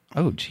right. You.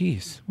 Oh,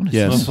 jeez. What is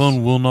Yes. My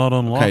phone will not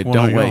unlock. Okay, when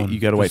don't I wait. yawn, You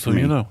got to wait just for so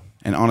me. You know.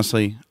 And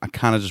honestly, I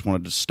kind of just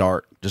wanted to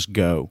start. Just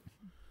go.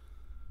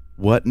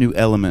 What new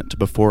element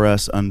before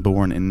us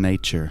unborn in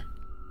nature?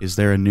 Is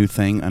there a new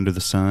thing under the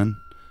sun?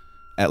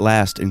 At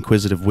last,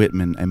 Inquisitive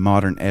Whitman, a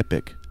modern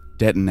epic,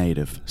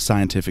 detonative,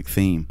 scientific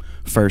theme,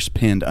 first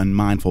penned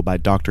unmindful by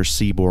Dr.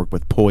 Seaborg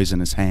with poise in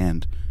his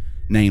hand,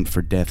 named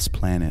for Death's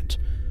planet,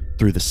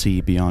 through the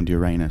sea beyond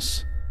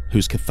Uranus,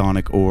 whose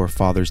chthonic ore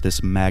fathers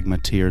this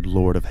magma-tiered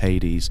lord of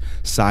Hades,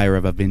 sire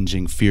of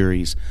avenging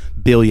furies,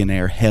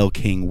 billionaire hell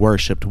king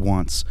worshipped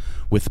once,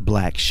 with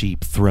black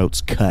sheep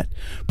throats cut,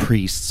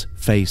 priests'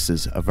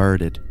 faces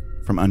averted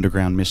from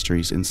underground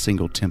mysteries in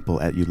single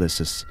temple at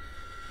Ulysses.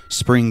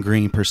 Spring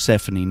green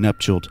Persephone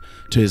nuptialed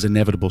to his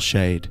inevitable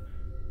shade,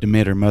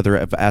 Demeter, mother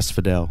of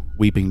Asphodel,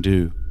 weeping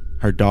dew,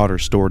 her daughter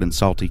stored in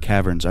salty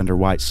caverns under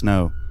white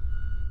snow.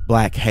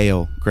 Black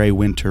hail, gray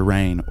winter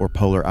rain, or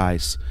polar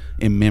ice,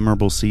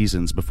 immemorable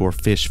seasons before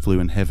fish flew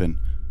in heaven,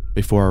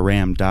 before a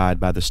ram died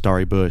by the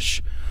starry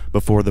bush,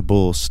 before the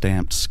bull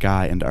stamped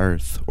sky and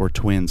earth, or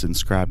twins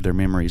inscribed their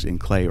memories in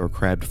clay or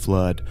crabbed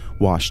flood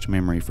washed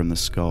memory from the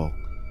skull,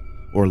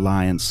 or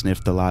lion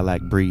sniffed the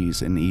lilac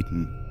breeze in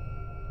Eden.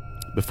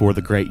 Before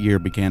the great year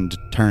began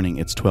turning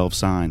its 12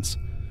 signs,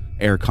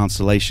 air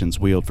constellations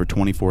wheeled for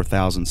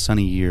 24,000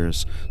 sunny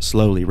years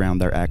slowly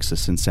round their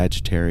axis in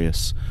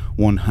Sagittarius,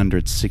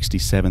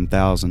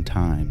 167,000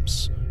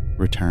 times,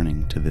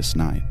 returning to this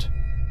night.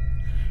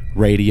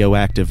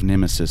 Radioactive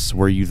nemesis,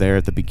 were you there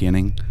at the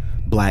beginning?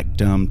 Black,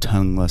 dumb,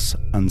 tongueless,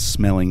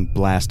 unsmelling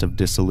blast of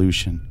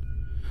dissolution.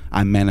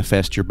 I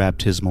manifest your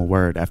baptismal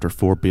word after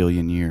 4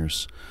 billion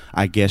years.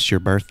 I guess your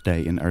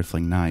birthday in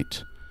earthling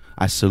night.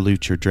 I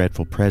salute your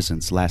dreadful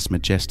presence, last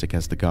majestic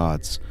as the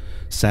gods.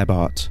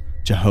 Sabbath,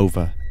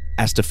 Jehovah,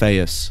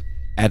 Astaphaeus,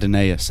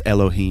 Adonais,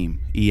 Elohim,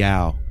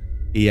 Eal,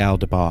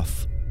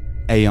 Ealdabaoth,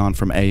 Aeon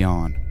from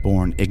Aeon,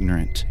 born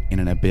ignorant in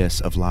an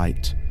abyss of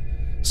light.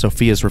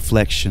 Sophia's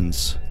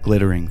reflections,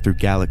 glittering through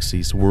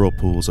galaxies,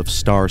 whirlpools of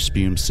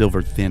star-spume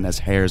silvered thin as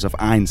hairs of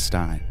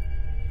Einstein.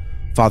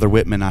 Father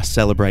Whitman, I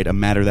celebrate a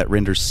matter that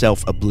renders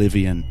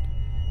self-oblivion.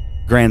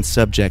 Grand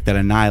subject that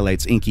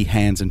annihilates inky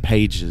hands and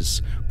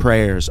pages,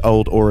 prayers,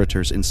 old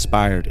orators,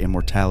 inspired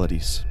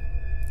immortalities.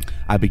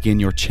 I begin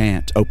your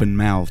chant,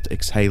 open-mouthed,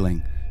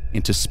 exhaling,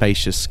 into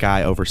spacious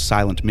sky over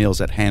silent mills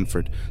at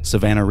Hanford,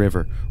 Savannah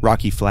River,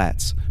 Rocky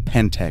Flats,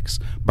 Pentex,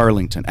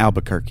 Burlington,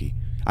 Albuquerque.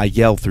 I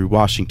yell through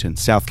Washington,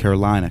 South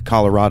Carolina,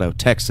 Colorado,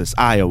 Texas,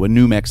 Iowa,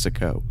 New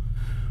Mexico,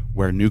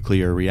 where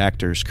nuclear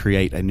reactors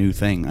create a new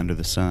thing under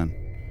the sun,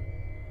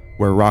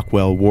 where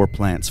Rockwell war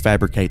plants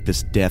fabricate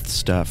this death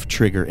stuff,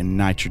 trigger in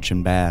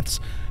nitrogen baths,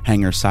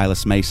 Hanger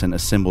Silas Mason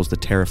assembles the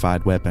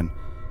terrified weapon,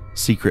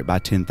 secret by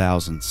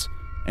 10,000s,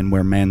 and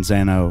where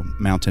Manzano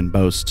Mountain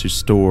boasts to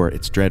store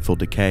its dreadful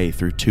decay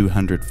through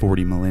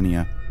 240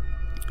 millennia,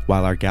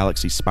 while our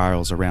galaxy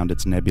spirals around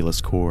its nebulous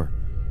core.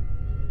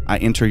 I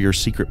enter your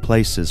secret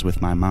places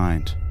with my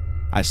mind.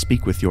 I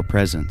speak with your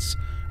presence.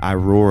 I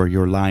roar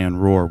your lion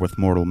roar with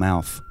mortal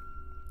mouth.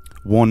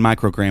 1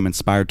 microgram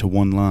inspired to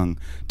 1 lung,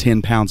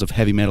 10 pounds of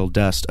heavy metal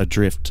dust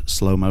adrift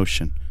slow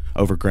motion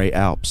over gray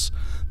Alps,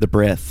 the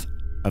breath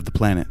of the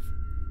planet.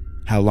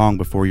 How long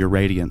before your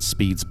radiance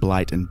speeds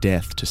blight and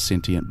death to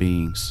sentient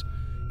beings?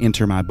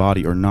 Enter my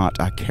body or not,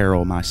 I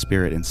carol my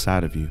spirit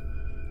inside of you.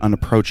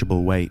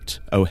 Unapproachable weight,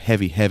 oh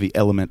heavy, heavy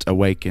element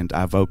awakened,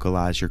 I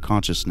vocalize your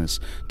consciousness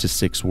to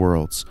 6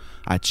 worlds.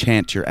 I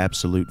chant your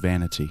absolute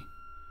vanity.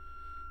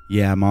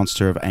 Yeah,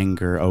 monster of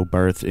anger, oh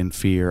birth in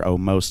fear, oh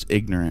most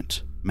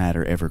ignorant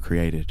matter ever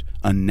created,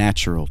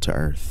 unnatural to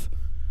Earth.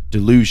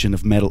 Delusion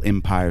of metal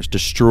empires,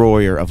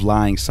 destroyer of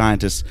lying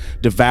scientists,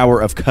 devourer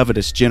of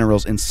covetous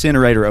generals,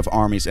 incinerator of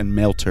armies, and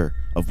melter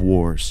of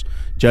wars.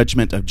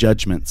 Judgment of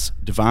judgments,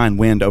 divine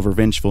wind over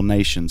vengeful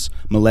nations,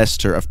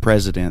 molester of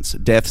presidents,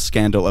 death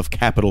scandal of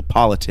capital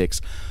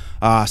politics.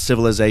 Ah,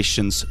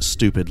 civilizations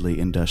stupidly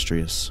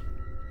industrious.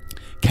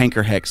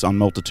 Canker hex on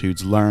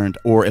multitudes learned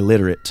or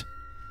illiterate.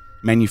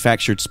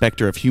 Manufactured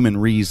specter of human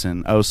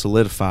reason, oh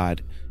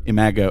solidified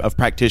imago of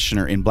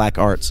practitioner in black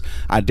arts.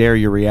 I dare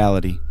your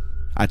reality.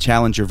 I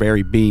challenge your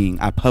very being.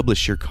 I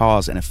publish your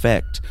cause and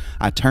effect.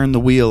 I turn the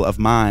wheel of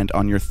mind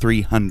on your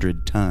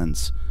 300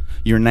 tons.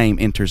 Your name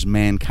enters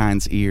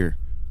mankind's ear.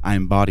 I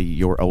embody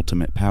your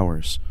ultimate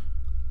powers.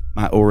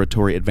 My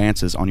oratory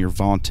advances on your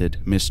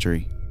vaunted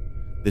mystery.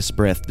 This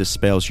breath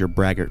dispels your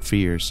braggart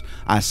fears.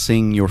 I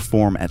sing your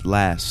form at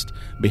last,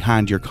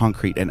 behind your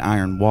concrete and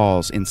iron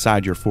walls,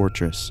 inside your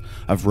fortress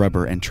of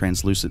rubber and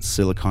translucent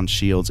silicon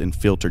shields in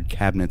filtered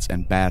cabinets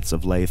and baths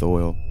of lathe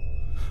oil.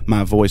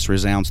 My voice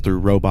resounds through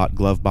robot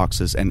glove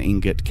boxes and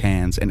ingot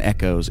cans and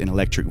echoes in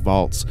electric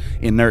vaults,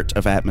 inert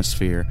of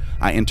atmosphere.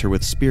 I enter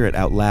with spirit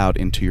out loud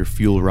into your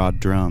fuel rod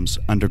drums,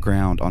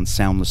 underground on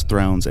soundless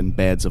thrones and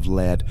beds of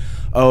lead.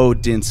 Oh,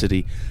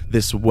 density,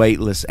 this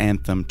weightless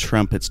anthem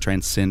trumpets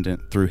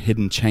transcendent through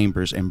hidden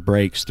chambers and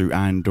breaks through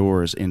iron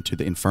doors into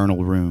the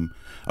infernal room.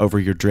 Over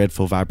your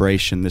dreadful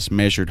vibration, this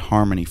measured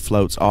harmony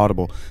floats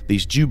audible.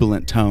 These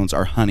jubilant tones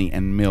are honey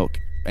and milk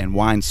and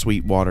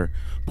wine-sweet water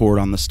poured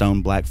on the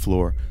stone black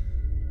floor.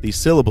 These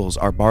syllables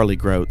are barley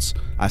groats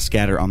I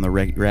scatter on the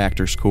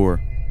reactor's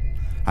core.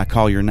 I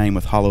call your name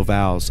with hollow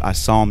vowels. I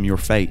psalm your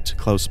fate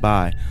close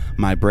by,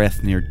 my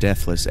breath near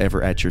deathless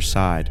ever at your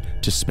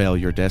side to spell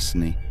your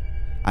destiny.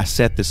 I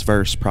set this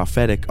verse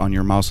prophetic on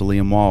your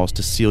mausoleum walls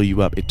to seal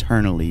you up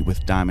eternally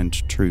with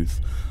diamond truth.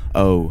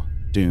 Oh,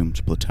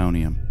 doomed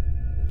plutonium.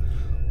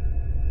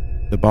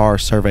 The bar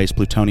surveys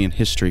plutonian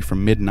history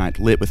from midnight,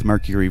 lit with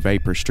mercury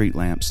vapor street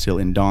lamps, till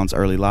in dawn's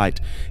early light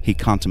he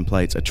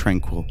contemplates a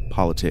tranquil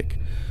politic,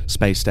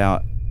 spaced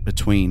out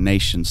between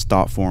nations,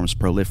 thought forms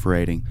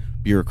proliferating,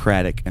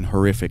 bureaucratic and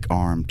horrific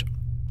armed.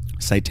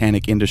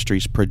 Satanic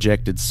industries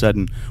projected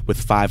sudden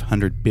with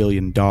 $500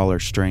 billion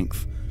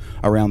strength.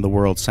 Around the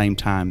world, same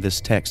time, this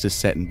text is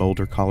set in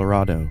Boulder,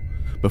 Colorado,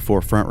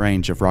 before front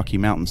range of Rocky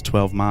Mountains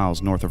 12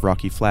 miles north of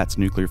Rocky Flats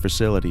nuclear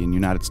facility in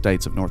United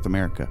States of North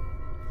America.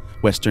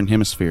 Western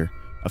hemisphere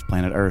of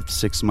planet Earth,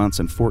 6 months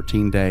and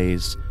 14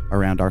 days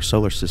around our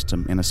solar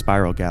system in a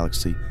spiral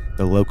galaxy,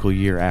 the local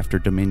year after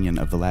dominion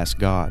of the last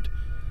god,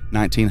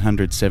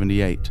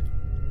 1978.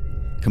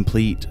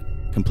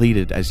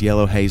 Completed as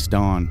yellow haze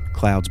dawn,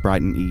 clouds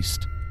brighten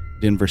east,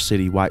 Denver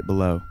City white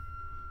below.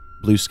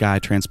 Blue sky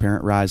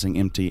transparent rising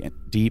empty,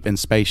 deep and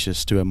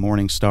spacious to a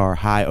morning star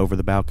high over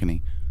the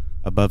balcony.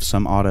 Above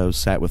some autos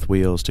sat with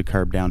wheels to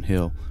curb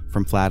downhill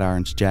from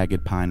Flatiron's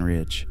jagged pine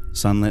ridge.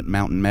 Sunlit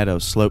mountain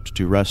meadows sloped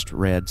to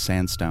rust-red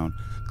sandstone,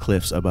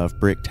 cliffs above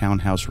brick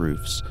townhouse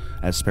roofs,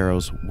 as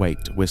sparrows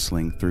waked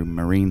whistling through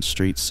Marine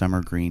Street's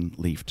summer green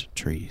leafed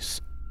trees.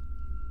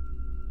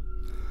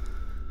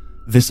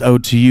 This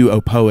ode to you,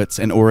 O poets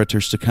and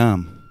orators to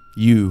come.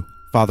 You,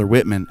 Father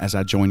Whitman, as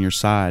I join your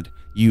side.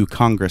 You,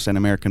 Congress and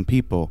American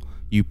people.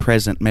 You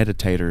present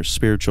meditators,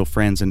 spiritual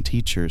friends and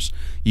teachers.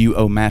 You,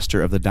 O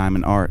master of the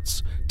diamond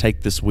arts.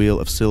 Take this wheel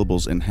of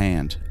syllables in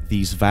hand.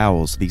 These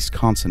vowels, these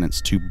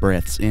consonants to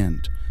breath's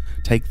end.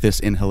 Take this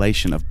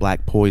inhalation of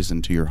black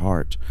poison to your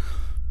heart.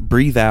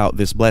 Breathe out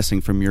this blessing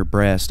from your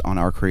breast on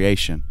our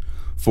creation.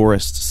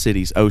 Forests,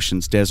 cities,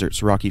 oceans,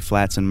 deserts, rocky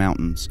flats and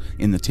mountains,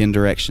 in the 10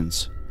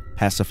 directions.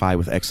 Pacify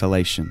with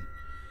exhalation.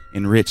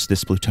 Enrich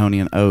this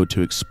plutonian ode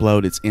to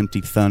explode its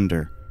empty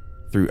thunder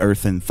through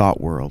earthen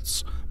thought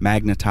worlds.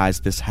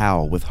 Magnetize this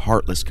howl with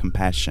heartless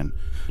compassion.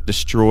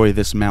 Destroy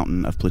this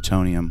mountain of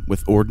plutonium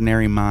with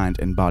ordinary mind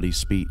and body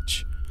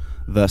speech.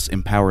 Thus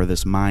empower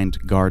this mind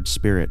guard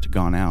spirit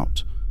gone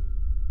out,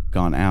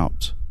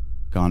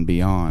 gone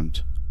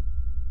beyond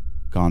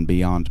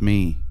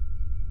me.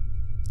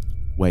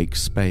 Wake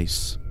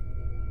space.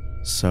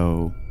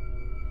 So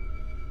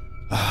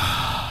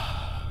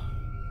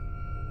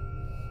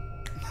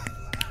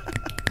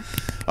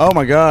oh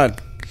my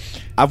God.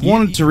 I've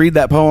wanted to read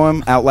that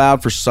poem out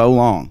loud for so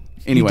long.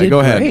 Anyway, go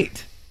ahead.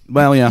 Great.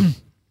 Well, yeah.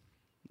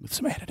 With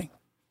some editing.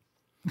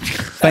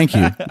 Thank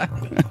you.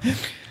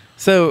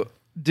 So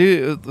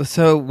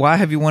why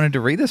have you wanted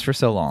to read this for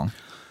so long?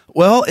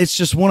 Well, it's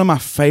just one of my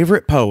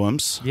favorite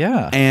poems.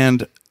 Yeah.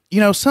 And,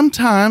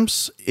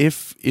 sometimes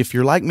if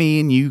you're like me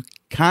and you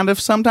kind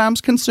of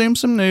sometimes consume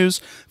some news,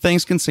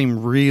 things can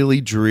seem really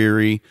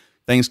dreary.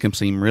 Things can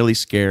seem really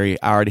scary.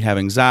 I already have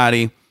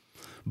anxiety.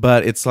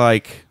 But it's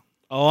like...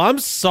 Oh, I'm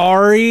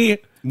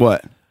sorry.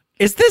 What?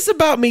 Is this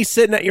about me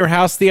sitting at your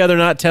house the other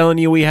night telling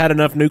you we had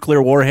enough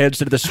nuclear warheads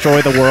to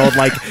destroy the world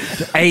like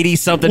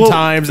 80-something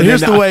times? And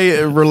here's the way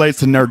it relates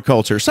to nerd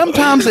culture.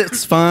 Sometimes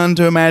it's fun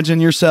to imagine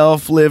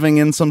yourself living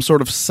in some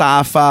sort of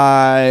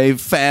sci-fi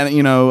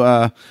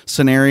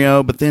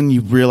scenario, but then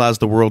you realize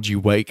the world you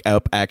wake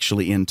up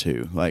actually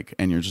into,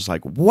 and you're just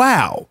like,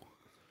 wow,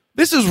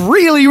 this is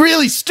really,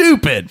 really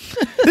stupid.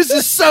 This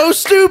is so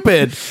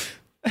stupid.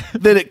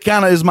 That it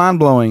kind of is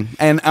mind-blowing.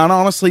 And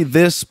honestly,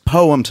 this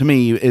poem to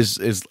me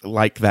is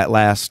like that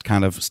last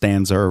kind of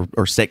stanza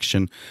or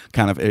section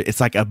kind of,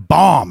 it's like a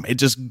bomb. It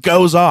just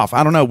goes off.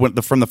 I don't know,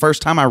 from the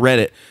first time I read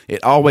it,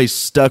 it always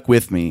stuck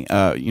with me.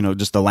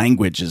 Just the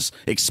language is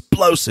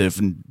explosive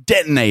and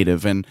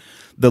detonative and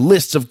the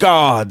lists of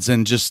gods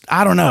and just,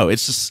 I don't know.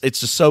 It's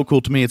just so cool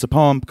to me. It's a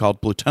poem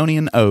called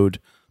Plutonian Ode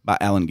by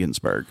Allen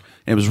Ginsberg.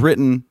 And it was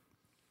written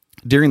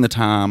during the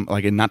time,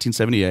 like in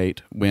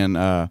 1978, when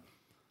all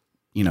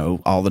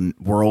the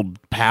world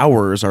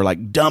powers are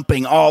like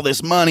dumping all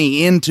this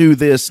money into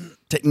this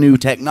new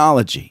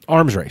technology.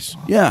 Arms race.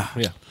 Yeah.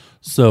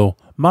 So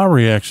my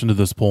reaction to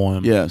this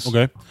poem. Yes.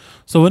 Okay.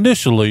 So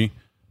initially,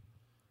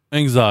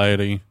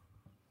 anxiety.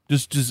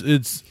 Just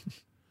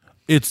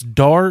it's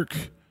dark.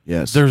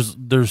 Yes.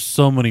 There's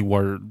so many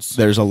words.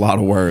 There's a lot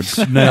of words.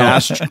 Now- I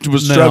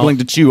was struggling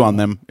to chew on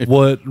them.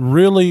 What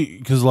really,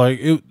 because like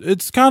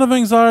it's kind of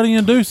anxiety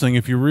inducing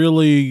if you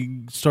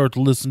really start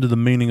to listen to the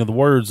meaning of the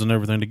words and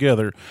everything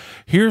together.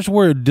 Here's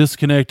where it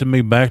disconnected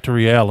me back to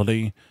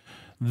reality.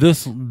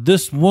 This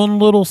one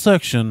little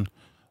section,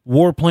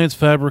 war plants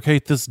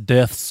fabricate this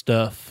death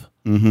stuff.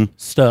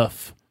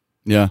 Stuff.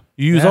 Yeah.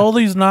 You use all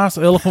these nice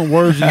eloquent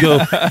words and you go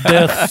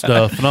death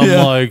stuff, and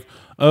I'm like,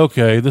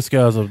 okay, this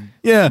guy's a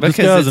Yeah. this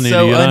Because guy's it's an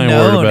so idiot. I ain't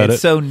worried unknown. about It's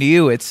it. so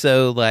new. It's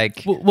so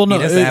like Well, no,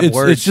 he doesn't have it's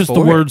words just the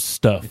for word it.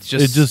 stuff. It's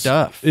just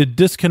stuff. It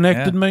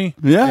disconnected me.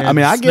 Yeah, I and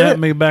mean, I get snapped it.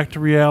 me back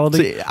to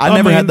reality. See, I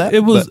never had that,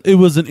 It was but- it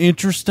was an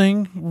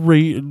interesting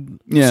read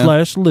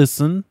Yeah. /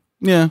 listen.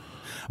 Yeah.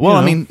 Well, You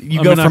I know, mean, you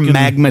I go mean, I from can-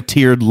 magma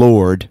tiered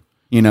lord.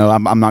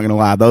 I'm not going to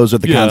lie. Those are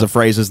the Yeah. kinds of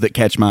phrases that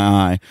catch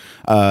my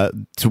eye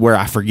to where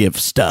I forgive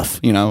stuff.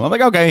 I'm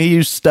like, okay, he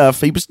used stuff.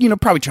 He was,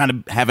 probably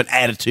trying to have an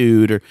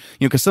attitude or,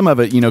 because some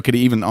of it, could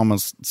even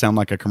almost sound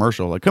like a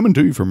commercial, like coming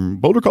to you from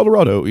Boulder,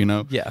 Colorado,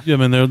 Yeah. Yeah, I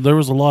mean, there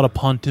was a lot of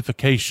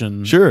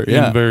pontification. Sure,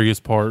 yeah. in various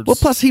parts. Well,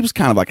 plus he was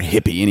kind of like a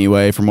hippie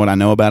anyway, from what I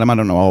know about him. I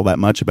don't know all that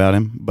much about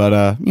him, but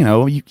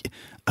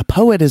a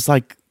poet is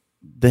like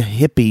the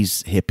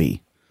hippies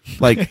hippie.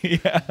 Like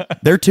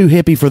they're too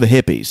hippie for the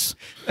hippies.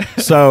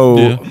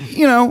 So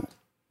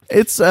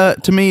it's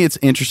to me it's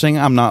interesting.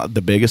 I'm not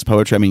the biggest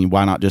poetry. I mean,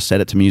 why not just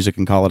set it to music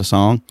and call it a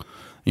song?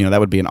 That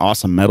would be an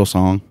awesome metal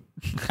song.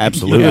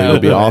 Absolutely, Yeah, it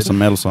would be it an would. awesome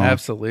metal song.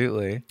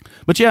 Absolutely.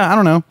 But yeah, I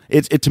don't know.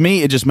 It to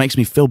me, it just makes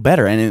me feel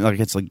better, and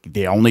it's like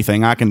the only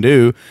thing I can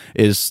do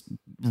is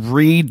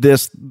read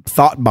this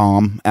thought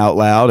bomb out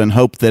loud and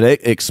hope that it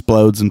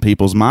explodes in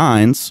people's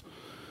minds,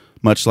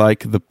 much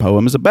like the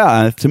poem is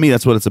about. To me,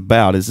 that's what it's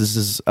about. This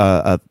is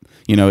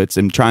it's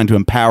in trying to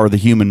empower the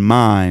human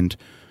mind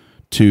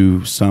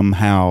to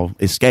somehow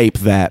escape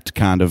that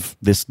kind of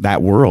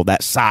that world,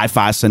 that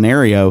sci-fi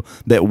scenario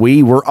that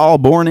we were all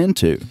born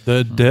into.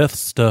 the death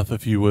stuff,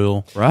 if you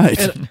will. Right.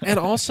 And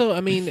also,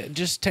 I mean,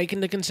 just take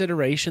into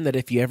consideration that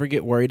if you ever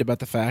get worried about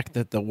the fact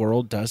that the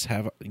world does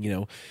have,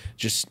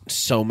 just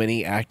so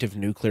many active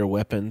nuclear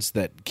weapons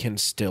that can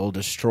still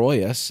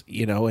destroy us,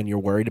 and you're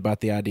worried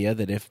about the idea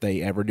that if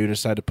they ever do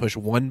decide to push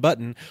one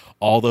button,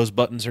 all those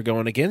buttons are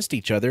going against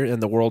each other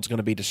and the world's going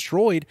to be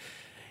destroyed.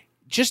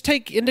 Just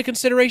take into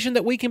consideration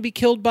that we can be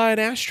killed by an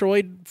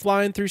asteroid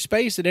flying through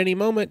space at any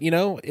moment.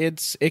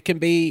 It can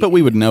be, But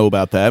we would know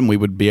about that, and we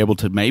would be able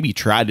to maybe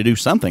try to do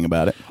something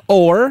about it.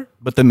 or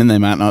But then they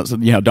might not.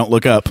 Don't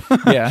look up.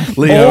 Yeah.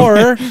 Leo.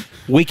 Or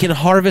we can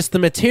harvest the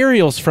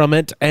materials from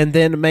it and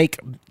then make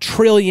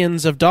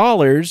trillions of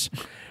dollars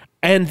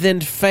and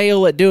then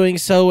fail at doing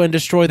so and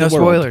destroy the No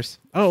world. spoilers.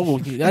 Oh,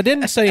 I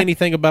didn't say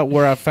anything about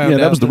where I found out.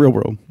 that was the real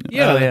world.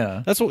 Yeah, Oh,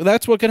 yeah.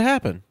 That's what could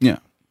happen. Yeah.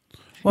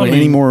 Well,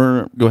 Any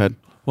more? Go ahead.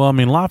 Well, I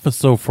mean, life is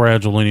so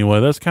fragile anyway.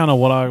 That's kind of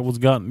what I was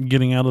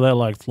getting out of that.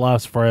 Like,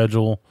 life's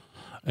fragile,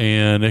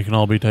 and it can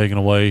all be taken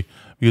away.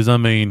 Because, I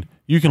mean,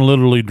 you can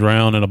literally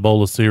drown in a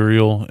bowl of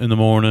cereal in the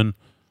morning.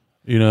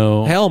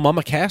 Hell,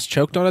 Mama Cass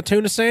choked on a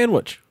tuna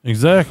sandwich.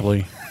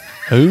 Exactly.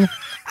 Who?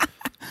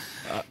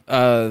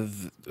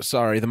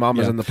 Sorry, the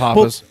mamas and the Well,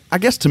 papas. I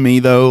guess to me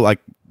though, like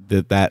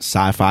that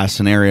sci-fi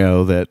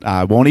scenario that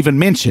I won't even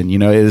mention,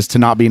 is to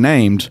not be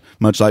named,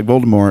 much like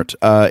Voldemort.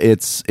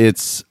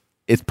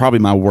 It's probably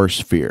my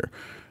worst fear,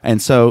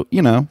 and so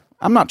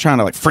I'm not trying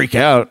to like freak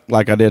out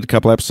like I did a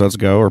couple episodes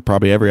ago, or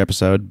probably every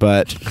episode,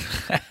 but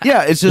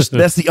yeah, it's just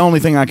that's the only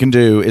thing I can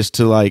do is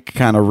to like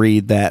kind of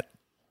read that.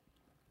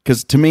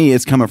 Because to me,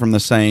 it's coming from the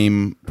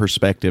same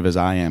perspective as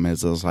I am.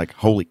 As I was like,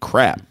 holy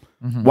crap.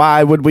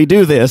 Why would we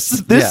do this?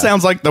 This Yeah.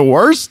 sounds like the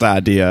worst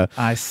idea.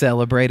 I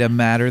celebrate a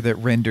matter that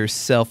renders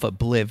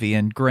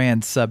self-oblivion,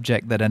 grand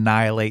subject that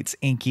annihilates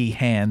inky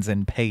hands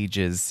and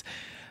pages.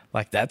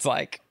 Like, that's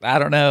like, I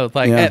don't know.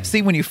 Like, Yeah.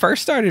 see, when you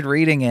first started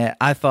reading it,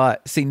 I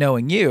thought,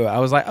 knowing you, I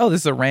was like, oh,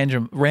 this is a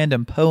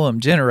random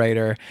poem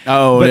generator.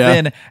 Oh, but yeah.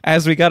 then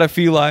as we got a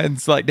few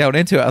lines like down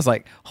into it, I was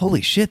like,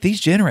 holy shit, these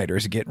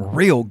generators are getting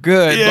real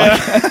good.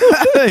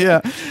 Like,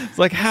 Yeah. it's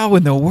like, how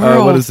in the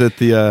world? What is it?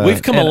 The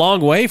We've come a long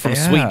way from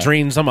yeah. sweet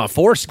dreams on my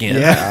foreskin.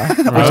 yeah,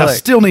 which I Right.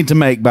 still need to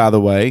make, by the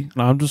way.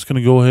 I'm just going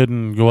to go ahead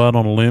and go out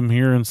on a limb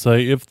here and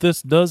say, if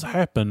this does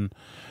happen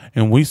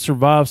and we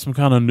survive some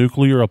kind of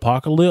nuclear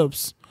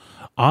apocalypse,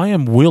 I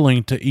am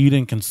willing to eat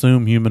and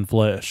consume human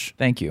flesh.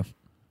 Thank you.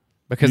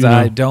 Because You know.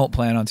 I don't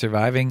plan on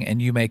surviving,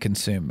 and you may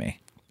consume me.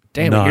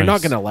 Damn it, you're not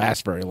Nice. going to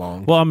last very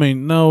long. Well, I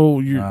mean, no,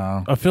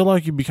 No. I feel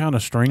like you'd be kind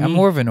of stringy. I'm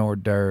more of an hors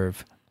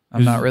d'oeuvre.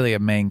 I'm not really a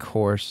main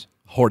course.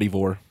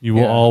 Hordivore. You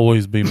will Yeah.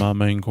 always be my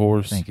main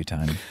course. Thank you,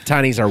 Tiny.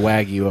 Tiny's our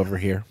Wagyu over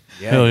here.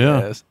 Hell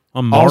yeah.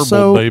 I'm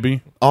marbled,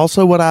 baby.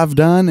 Also, what I've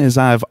done is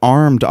I've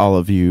armed all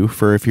of you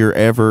for if you're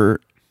ever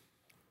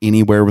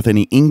anywhere with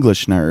any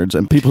English nerds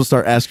and people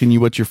start asking you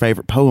what your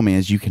favorite poem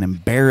is, you can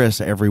embarrass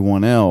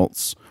everyone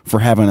else for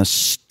having a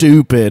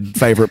stupid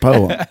favorite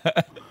poem.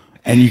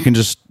 And you can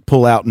just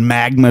pull out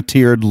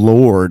magma-tiered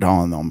Lord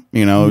on them,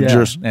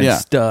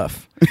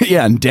 stuff.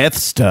 Yeah, and death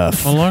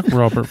stuff. I like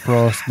Robert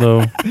Frost,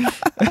 though.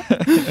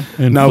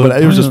 No,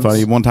 but it was just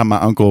funny. One time my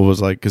uncle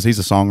was like, because he's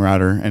a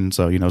songwriter, and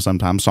so,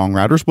 sometimes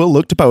songwriters will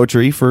look to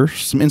poetry for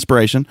some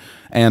inspiration.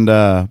 And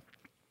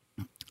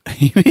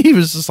he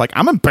was just like,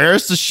 I'm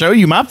embarrassed to show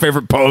you my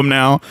favorite poem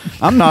now.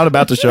 I'm not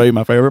about to show you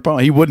my favorite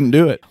poem. He wouldn't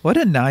do it. What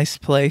a nice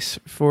place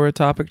for a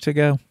topic to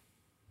go.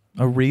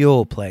 A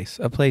real place.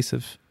 A place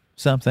of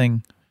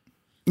something.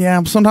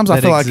 Yeah, sometimes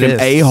I feel like an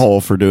a-hole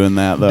for doing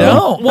that, though.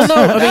 No. Well, no.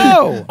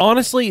 I mean,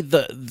 honestly,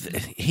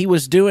 he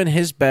was doing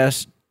his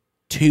best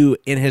to,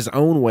 in his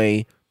own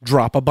way,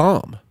 drop a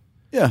bomb.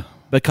 Yeah.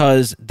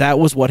 Because that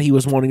was what he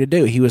was wanting to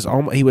do. He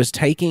was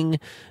taking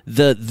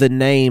the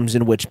names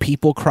in which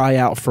people cry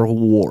out for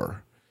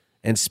war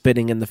and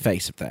spitting in the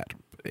face of that.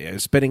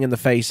 Spitting in the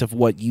face of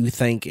what you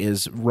think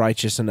is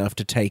righteous enough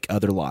to take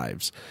other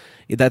lives.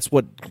 That's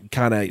what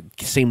kind of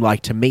seemed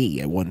like to me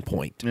at one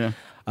point. Yeah.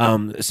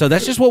 So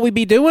that's just what we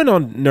be doing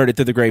on Nerd It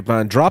Through the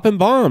Grapevine, dropping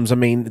bombs. I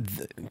mean,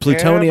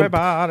 plutonium.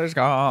 Everybody's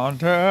gone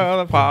to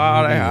the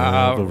party,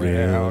 have a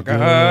real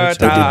good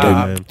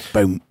time.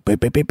 Boom.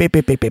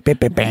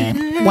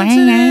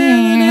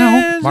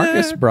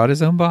 Marcus brought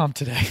his own bomb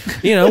today.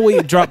 We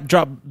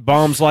drop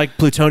bombs like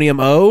plutonium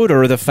ode,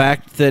 or the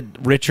fact that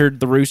Richard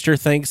the Rooster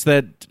thinks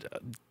that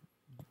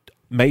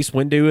Mace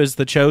Windu is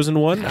the chosen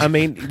one. I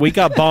mean, we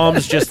got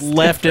bombs just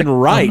left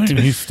and right. I mean,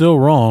 he's still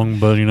wrong,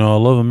 but I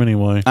love him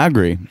anyway. I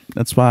agree.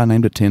 That's why I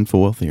named it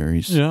Tinfoil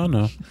Theories. Yeah, I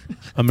know.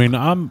 I mean,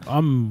 I'm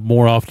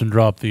more often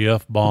drop the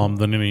F-bomb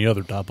than any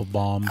other type of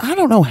bomb. I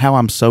don't know how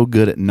I'm so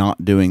good at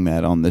not doing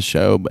that on this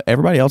show, but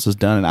everybody else has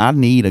done it. I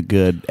need a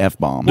good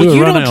F-bomb. Do it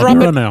you right don't now. drop Do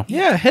it it- right now.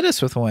 Yeah, hit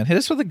us with one. Hit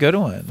us with a good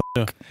one.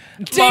 Yeah.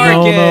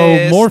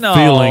 Marcus, More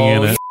feeling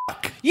in it.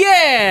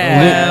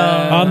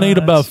 Yeah. I need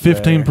about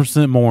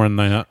 15% more in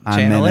that. I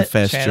Channel it,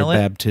 manifest your channel it.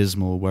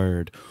 baptismal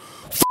word.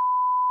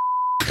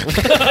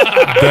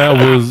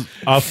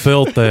 I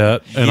felt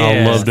that, and I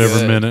Yes. loved every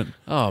Good. minute.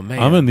 Oh man.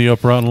 I'm in the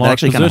upright and locked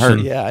actually kinda position.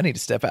 hurt. Yeah, I need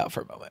to step out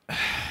for a moment.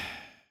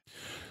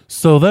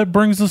 So that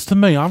brings us to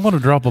me. I'm going to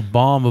drop a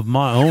bomb of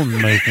my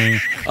own making.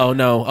 Oh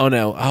no.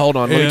 Hold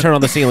on. Let me Yeah. turn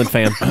on the ceiling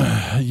fan.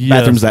 Yes,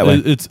 Bathroom's that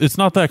way. It's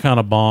not that kind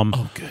of bomb.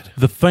 Oh, good.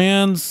 The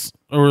fans,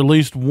 or at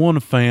least one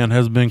fan,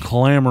 has been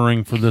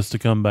clamoring for this to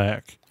come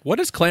back. What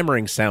does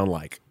clamoring sound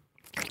like?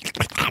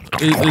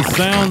 It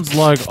sounds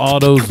like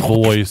Otto's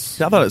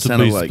voice. I thought it to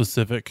sounded be like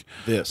specific.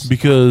 this.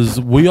 Because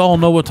we all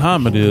know what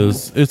time it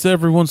is. It's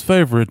everyone's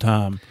favorite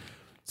time.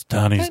 It's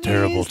Tiny's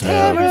Terrible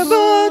Tabs.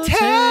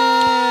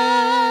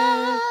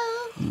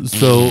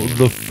 So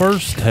the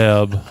first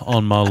tab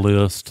on my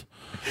list.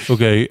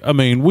 Okay, I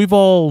mean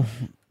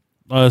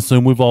I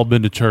assume we've all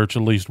been to church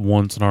at least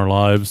once in our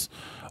lives,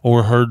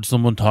 or heard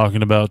someone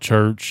talking about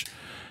church,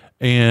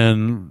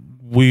 and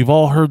we've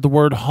all heard the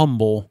word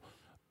humble.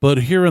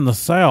 But here in the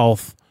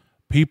South,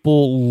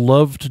 people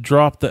love to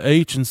drop the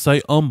H and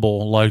say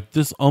humble, like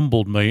this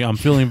humbled me. I'm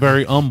feeling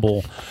very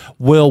humble.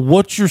 Well,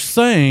 what you're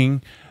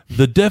saying,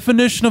 the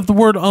definition of the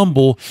word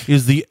humble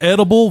is the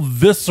edible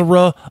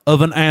viscera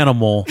of an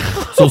animal.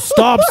 So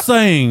stop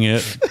saying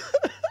it.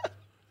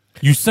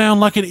 You sound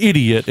like an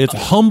idiot. It's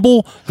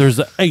humble. There's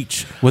a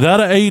H. Without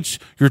a H,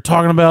 you're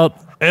talking about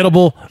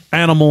edible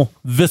animal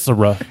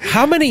viscera.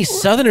 How many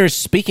Southerners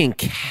speaking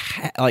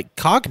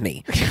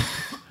Cockney?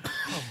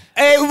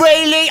 It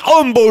really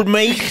humbled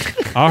me.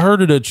 I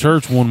heard it at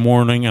church one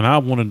morning, and I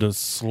wanted to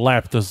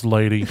slap this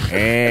lady.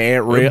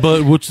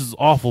 But which is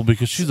awful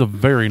because she's a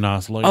very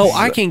nice lady. Oh,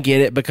 I can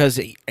get it because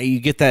you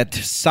get that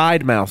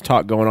side mouth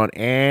talk going on.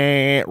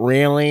 It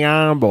really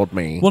humbled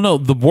me. Well, no,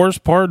 the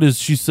worst part is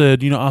she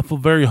said, I feel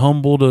very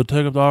humble to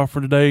take up the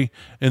offer today.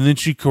 And then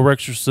she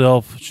corrects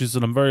herself. She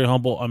said, I'm very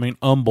humble. I mean,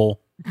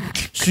 humble.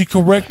 She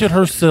corrected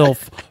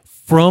herself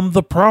from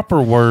the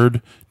proper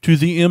word to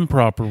the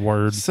improper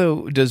word.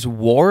 So does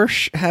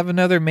wash have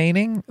another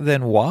meaning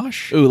than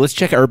wash? Ooh, let's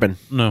check Urban.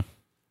 No.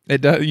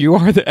 It does. You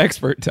are the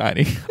expert,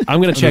 Tiny.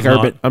 I'm going to check does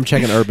Urban. not. I'm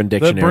checking Urban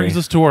Dictionary. That brings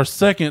us to our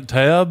second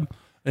tab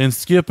and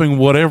skipping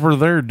whatever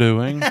they're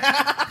doing.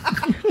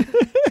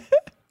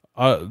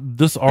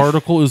 This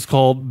article is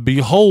called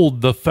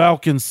Behold the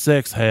Falcon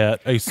Sex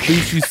Hat, a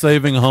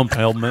species-saving hump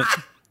helmet.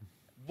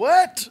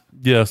 What?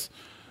 Yes.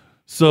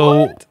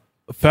 So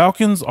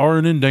falcons are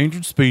an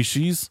endangered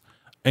species,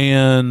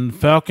 and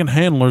falcon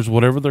handlers,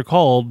 whatever they're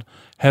called,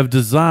 have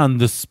designed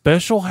this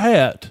special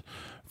hat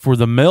for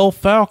the male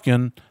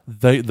falcon.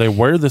 They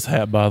wear this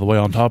hat, by the way,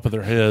 on top of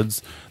their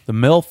heads. The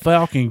male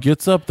falcon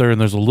gets up there, and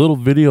there's a little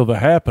video of it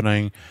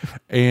happening,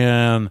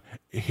 and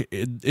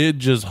it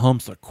just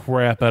humps the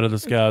crap out of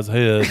this guy's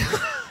head.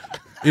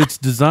 It's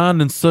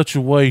designed in such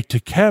a way to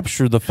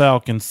capture the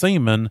falcon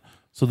semen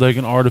so they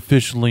can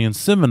artificially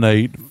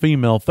inseminate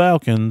female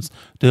falcons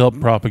to help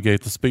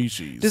propagate the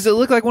species. Does it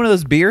look like one of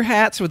those beer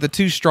hats with the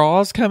two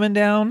straws coming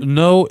down?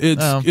 No,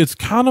 it's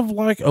kind of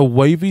like a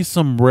wavy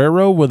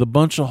sombrero with a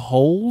bunch of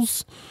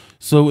holes.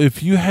 So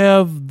if you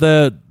have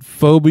that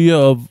phobia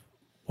of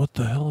what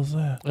the hell is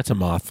that? That's a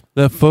moth.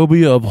 That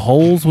phobia of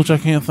holes, which I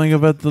can't think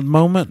of at the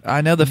moment.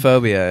 I know the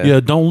phobia. Yeah,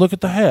 don't look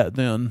at the hat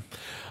then.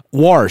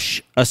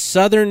 Wash, a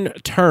southern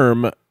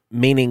term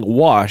meaning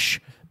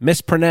wash,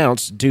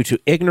 mispronounced due to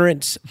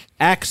ignorance,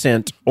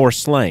 accent, or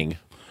slang.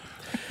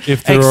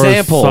 If there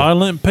Example. are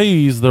silent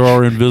P's, there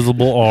are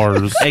invisible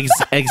R's.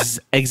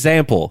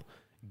 Example,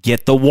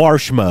 get the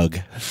wash mug.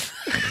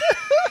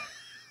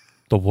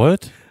 The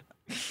what?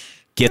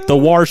 Get the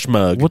wash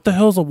mug. What the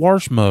hell's a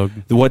wash mug?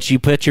 What you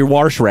put your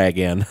wash rag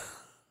in.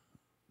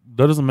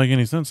 That doesn't make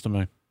any sense to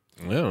me.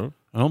 Yeah.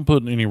 I don't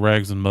put any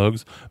rags in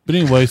mugs. But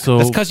anyway, so...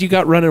 That's because you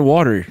got running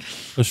water.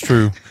 That's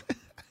true.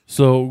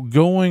 So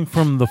going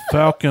from the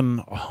falcon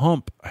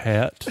hump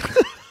hat,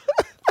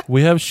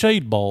 we have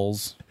shade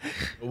balls.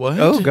 What?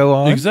 Oh, go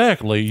on.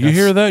 Exactly. You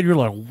hear that, you're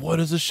like, what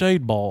is a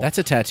shade ball? That's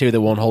a tattoo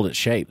that won't hold its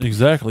shape.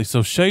 Exactly.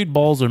 So shade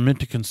balls are meant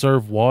to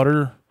conserve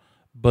water,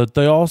 but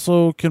they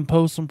also can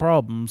pose some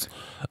problems.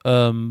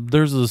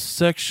 There's a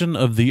section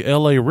of the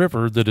LA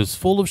River that is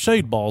full of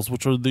shade balls,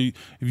 which are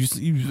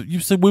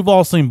you've seen, we've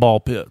all seen ball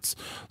pits.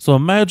 So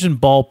imagine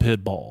ball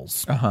pit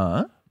balls,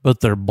 but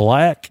they're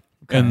black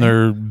and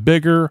they're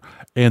bigger,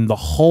 and the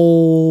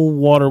whole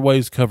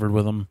waterway's covered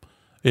with them.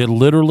 It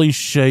literally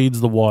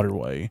shades the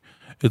waterway.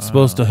 It's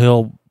supposed to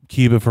help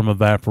keep it from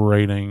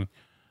evaporating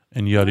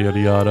and yada, yada,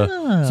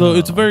 yada. So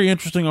it's a very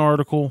interesting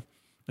article,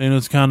 and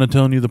it's kind of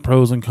telling you the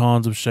pros and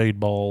cons of shade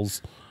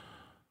balls.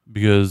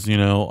 Because,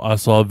 I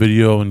saw a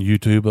video on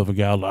YouTube of a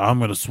guy like, I'm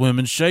going to swim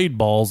in shade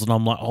balls. And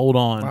I'm like, hold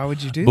on. Why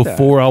would you do that?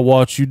 Before I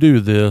watch you do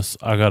this,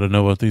 I got to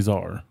know what these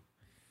are.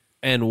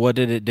 And what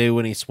did it do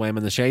when he swam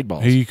in the shade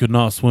balls? He could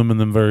not swim in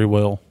them very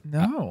well.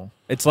 No.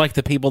 It's like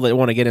the people that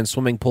want to get in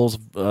swimming pools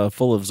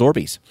full of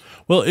Zorbies.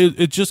 Well,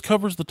 it just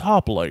covers the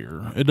top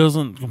layer. It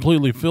doesn't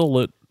completely fill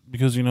it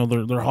because,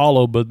 they're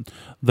hollow, but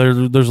there's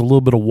a little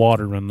bit of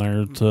water in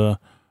there to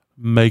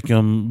make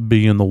them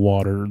be in the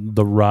water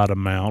the right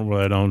amount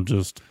where they don't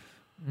just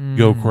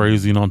go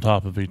crazy and on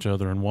top of each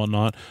other and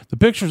whatnot. The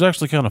picture's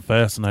actually kind of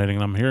fascinating,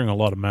 and I'm hearing a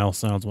lot of mouth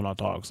sounds when I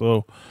talk.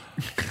 So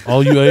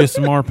all you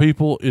ASMR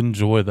people,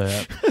 enjoy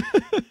that.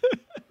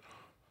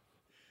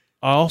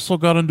 I also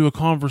got into a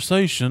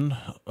conversation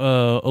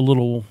a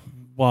little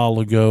while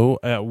ago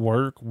at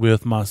work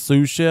with my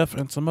sous chef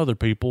and some other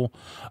people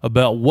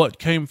about what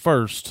came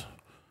first,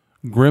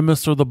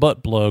 Grimace or the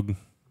butt plug.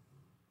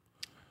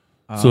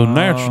 So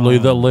naturally,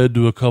 that led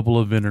to a couple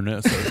of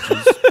internet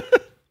searches.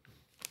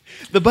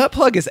 The butt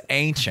plug is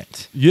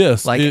ancient.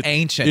 Yes.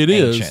 Ancient. It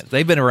is.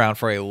 They've been around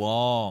for a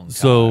long time.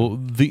 So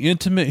the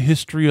intimate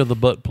history of the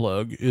butt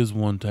plug is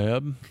one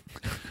tab.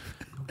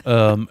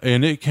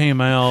 And it came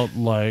out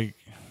like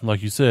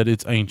you said,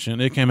 it's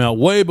ancient. It came out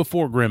way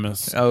before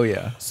Grimace. Oh,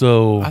 yeah.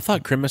 So I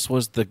thought Grimace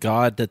was the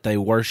god that they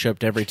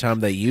worshipped every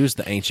time they used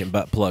the ancient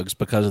butt plugs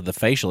because of the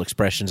facial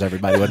expressions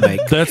everybody would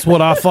make. that's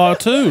what I thought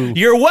too.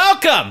 You're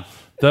welcome!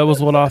 That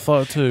was what I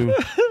thought too.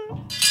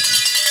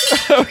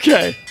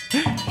 Okay.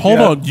 Hold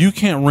on. You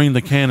can't ring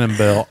the cannon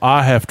bell.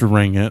 I have to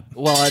ring it.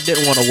 Well, I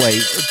didn't want to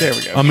wait. There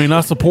we go. I mean,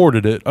 I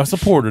supported it,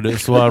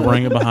 so I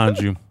ring it behind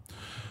you.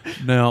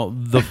 Now,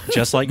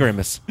 Just like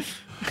Grimace.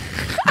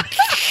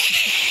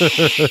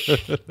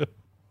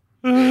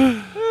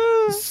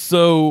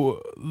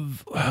 So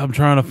I'm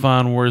trying to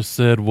find where it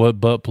said what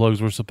butt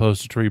plugs were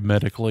supposed to treat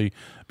medically,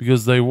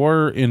 because they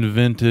were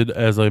invented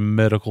as a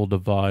medical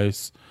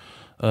device.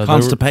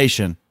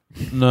 Constipation.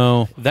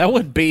 No. That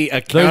would be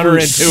a They were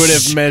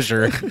counterintuitive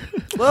measure.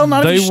 Well,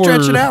 not They if you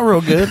stretch were- it out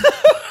real good.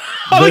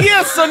 Oh,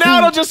 yes, so now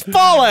it'll just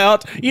fall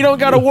out. You don't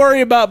got to worry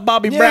about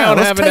Bobby Brown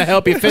let's having to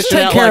help you fish let's it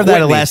take out care like of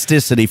that Whitney.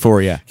 elasticity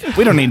for you.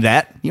 We don't need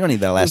that. You don't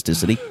need that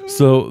elasticity.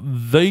 So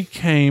they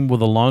came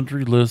with a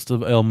laundry list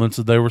of ailments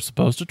that they were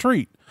supposed to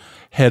treat: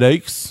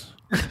 headaches,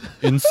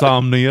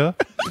 insomnia.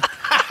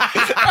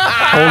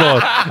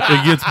 Hold on,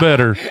 it gets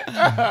better.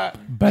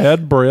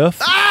 Bad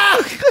breath,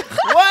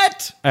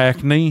 What?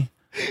 acne,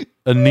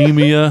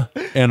 anemia,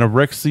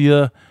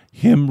 anorexia,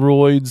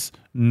 hemorrhoids,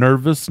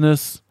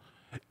 nervousness,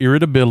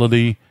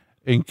 irritability,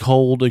 and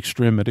cold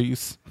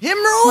extremities.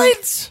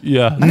 Hemorrhoids?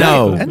 Yeah.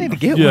 No. I need to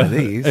get Yeah, one of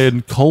these.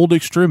 and cold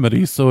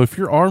extremities. So if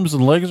your arms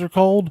and legs are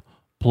cold,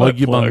 plug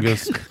your plug.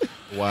 bungus.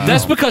 Wow.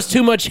 That's because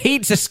too much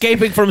heat's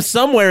escaping from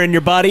somewhere in your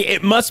body.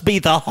 It must be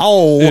the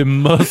hole. It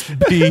must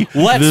be.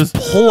 Let's this,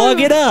 plug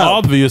it up.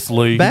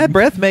 obviously. Bad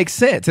breath makes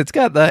sense. It's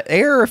got the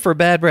air for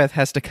bad breath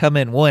has to come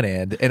in one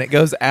end and it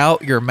goes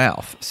out your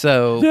mouth.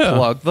 So Yeah.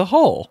 plug the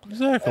hole.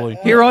 Exactly.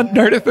 Here on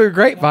Nerd It Through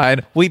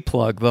Grapevine, we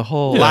plug the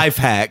hole. Life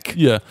hack.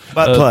 Yeah.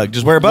 Butt plug.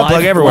 Just wear a butt plug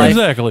Life- everywhere. life-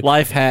 Exactly.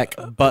 Life hack,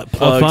 butt I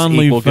plugs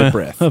equal good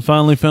breath. I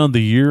finally found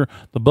the year.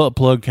 The butt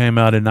plug came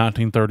out in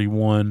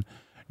 1931.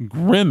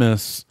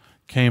 Grimace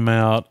came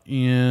out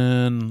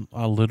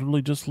I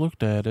literally just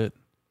looked at it.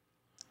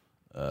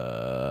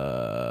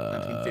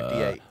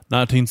 1958.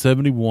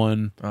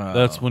 1971.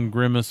 That's when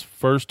Grimace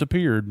first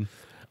appeared.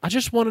 I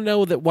just want to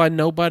know that why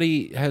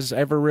nobody has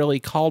ever really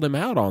called him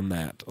out on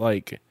that.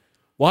 Like,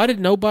 why did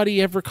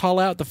nobody ever call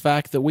out the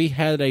fact that we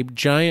had a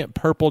giant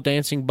purple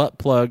dancing butt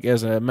plug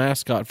as a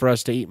mascot for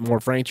us to eat more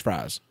French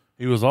fries?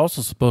 He was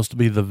also supposed to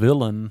be the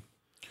villain.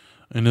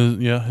 And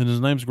his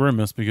name's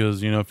Grimace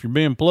because, if you're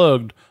being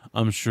plugged,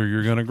 I'm sure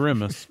you're going to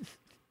grimace.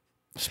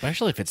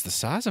 Especially if it's the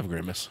size of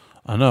Grimace.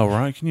 I know,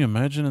 right? Can you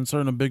imagine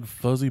inserting a big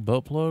fuzzy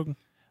butt plug?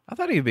 I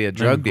thought he'd be a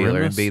drug dealer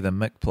Grimace? and be the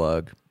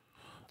McPlug.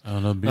 I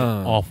don't know, it'd be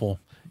awful.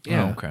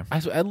 Yeah. Oh, okay.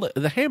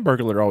 The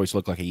Hamburglar always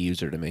looked like a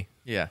user to me.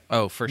 Yeah.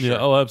 Oh, for sure. Yeah,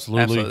 oh,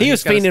 absolutely. He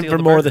was He's gotta fiending steal for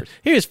the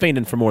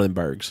more than burgers.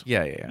 Bergs.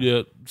 Yeah.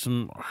 Yeah,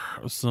 some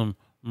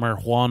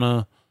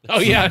marijuana. Oh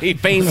yeah, he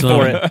fiends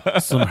for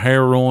it. Some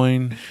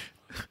heroin,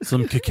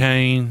 some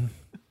cocaine,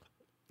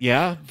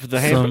 Yeah,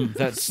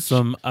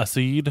 some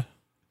acid.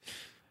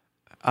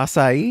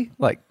 Acai?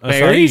 Like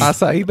Berries?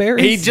 Acai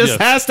berries? He just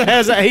has to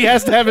have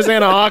his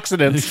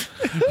antioxidants.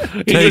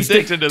 He needs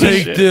to-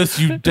 Take this,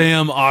 you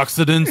damn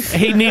oxidants.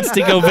 He needs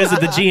to go visit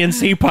the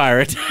GNC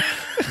pirate.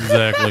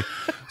 Exactly.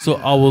 So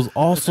I was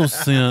also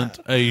sent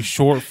a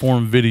short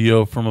form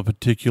video from a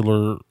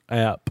particular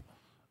app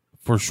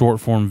for short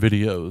form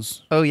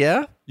videos. Oh,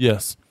 yeah?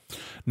 Yes.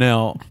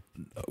 Now,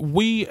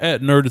 we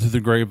at Nerded Through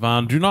the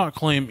Grapevine do not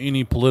claim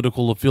any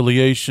political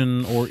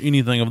affiliation or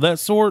anything of that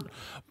sort,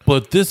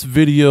 but this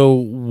video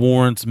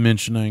warrants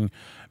mentioning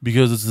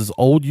because it's this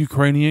old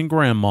Ukrainian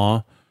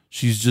grandma.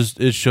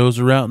 It shows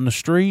her out in the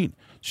street.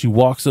 She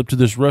walks up to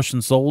this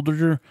Russian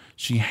soldier.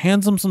 She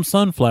hands him some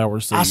sunflower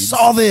seeds. I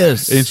saw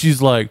this. And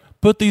she's like,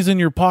 put these in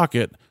your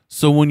pocket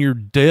so when you're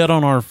dead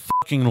on our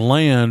fucking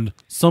land,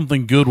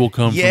 something good will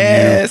come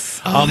Yes.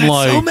 from you. I'm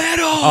like, so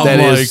metal. That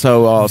is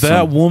so awesome.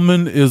 That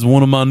woman is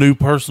one of my new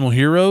personal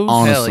heroes.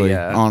 honestly,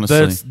 yeah.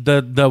 honestly.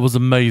 That was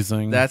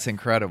amazing. That's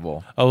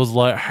incredible. I was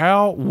like,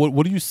 how?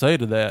 What do you say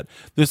to that?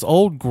 This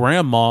old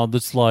grandma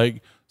that's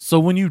like, so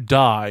when you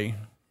die,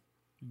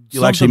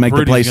 You'll actually something make the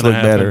pretty's place gonna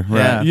look better.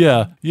 happen.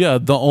 Right. Yeah.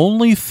 The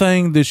only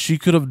thing that she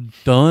could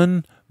have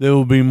done that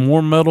would be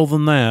more metal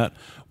than that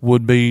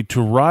would be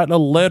to write a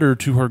letter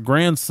to her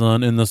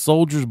grandson in the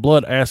soldier's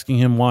blood asking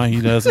him why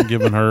he hasn't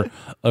given her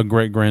a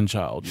great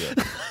grandchild yet.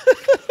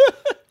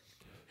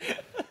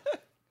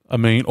 I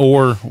mean,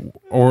 or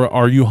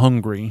are you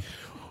hungry?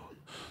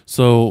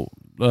 So,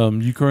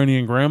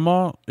 Ukrainian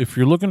grandma, if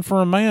you're looking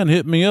for a man,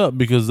 hit me up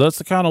because that's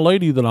the kind of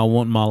lady that I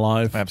want in my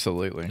life.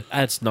 Absolutely.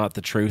 That's not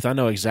the truth. I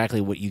know exactly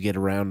what you get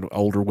around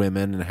older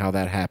women and how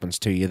that happens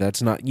to you.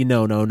 That's not,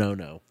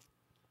 no.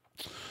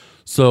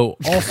 So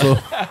also,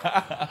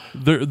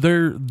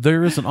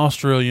 there is an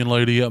Australian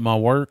lady at my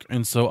work,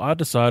 and so I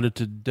decided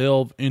to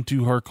delve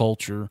into her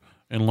culture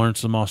and learn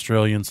some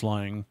Australian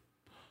slang.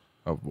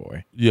 Oh,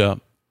 boy. Yeah,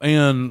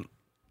 and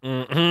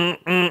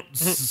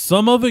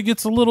some of it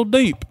gets a little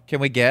deep.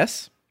 Can we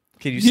guess?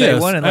 Can you say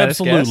one and let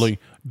us absolutely. guess?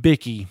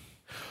 Bicky.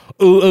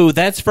 Ooh,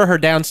 that's for her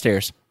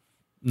downstairs.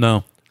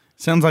 No,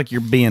 Sounds like you're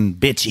being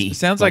bitchy.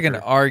 Sounds like an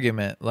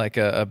argument, like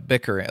a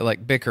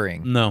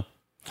bickering. no.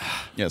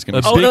 Yeah, it's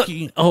gonna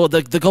be. Oh,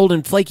 Bicky. the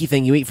golden flaky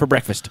thing you eat for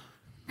breakfast.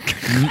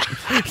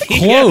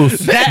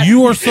 Close.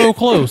 You are so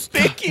close.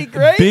 Bicky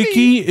gravy.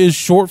 Bicky is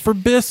short for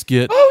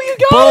biscuit. Oh,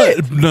 you got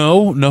it. But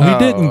no,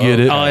 he didn't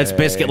get it. Oh, it's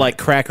biscuit like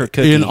cracker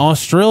cookie. In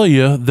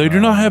Australia, they do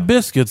not have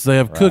biscuits. They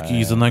have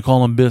cookies, and they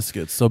call them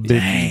biscuits. So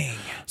Bicky.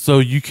 So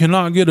you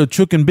cannot get a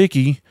chicken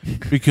Bicky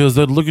because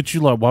they'd look at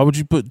you like, why would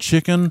you put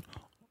chicken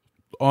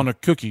on a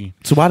cookie?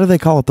 So why do they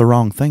call it the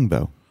wrong thing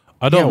though?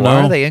 I don't know.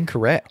 Why are they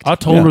incorrect? I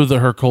told her that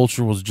her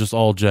culture was just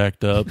all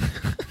jacked up.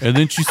 And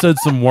then she said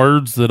some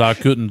words that I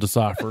couldn't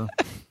decipher.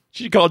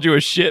 She called you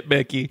a shit,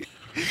 Bicky.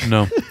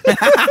 No.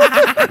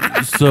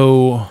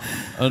 So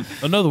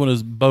another one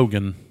is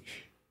bogan.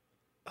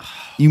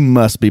 You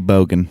must be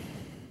bogan.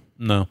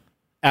 No.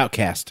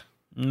 Outcast.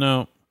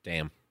 No.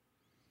 Damn.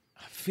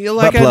 I feel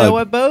like Butt I know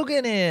plug. what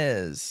bogan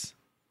is.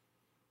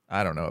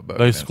 I don't know what bogan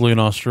Basically an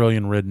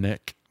Australian redneck.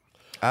 is.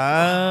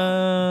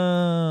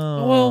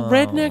 Oh. Well,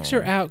 rednecks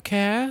are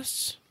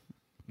outcasts.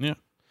 Yeah.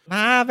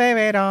 My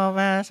baby don't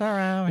mess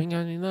around.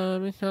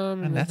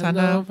 And that's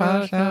enough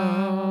for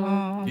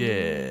sure.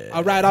 Yeah.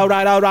 All right.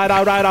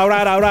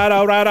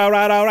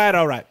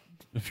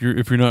 If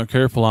you're not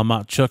careful, I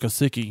might chuck a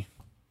sickie.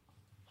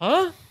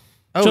 Huh?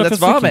 Oh, Chuck that's a sickie.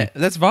 vomit.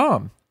 That's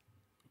vom.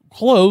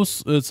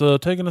 Close. It's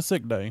taking a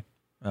sick day.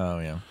 Oh,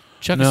 yeah.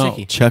 Chuck No. a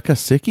sickie. Chuck a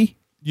sickie?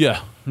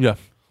 Yeah.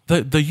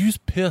 They use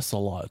piss a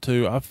lot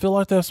too. I feel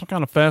like they have some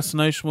kind of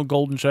fascination with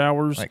golden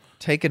showers. Like,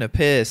 taking a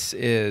piss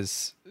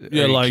is...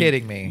 yeah, are you like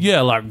kidding me?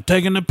 Yeah, like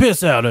taking the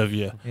piss out of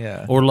you.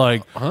 Yeah. Or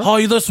like,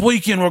 oh, this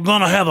weekend we're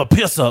gonna have a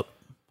piss up.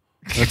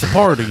 That's a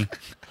party.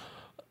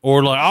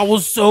 Or like, I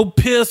was so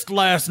pissed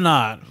last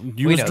night.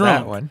 You We was know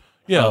drunk. that one.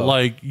 Yeah, Oh.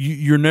 like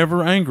you're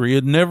never angry.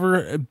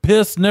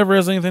 Piss never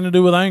has anything to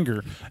do with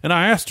anger. And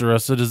I asked her, I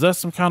said, is that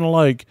some kind of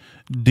like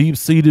deep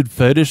seated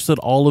fetish that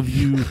all of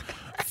you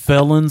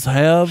felons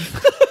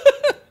have?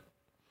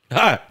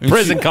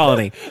 Prison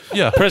colony.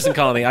 Yeah. Prison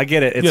colony. I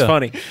get it. It's Yeah.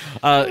 funny.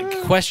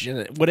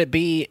 Question: would it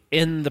be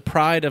in the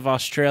pride of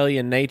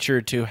Australian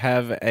nature to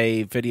have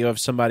a video of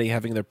somebody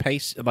having their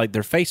face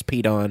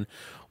peed on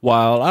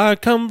while I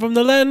come from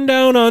the land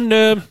down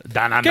under?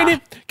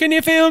 Can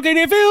you feel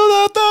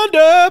the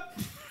thunder?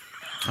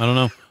 I don't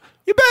know.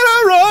 You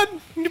better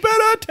run. You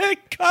better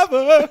take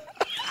cover.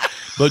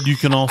 But you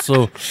can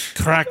also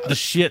crack the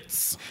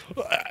shits.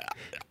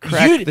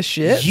 Crack the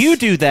shits? You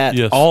do that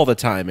Yes. all the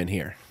time in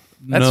here.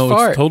 That's no,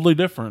 fart. it's totally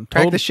different.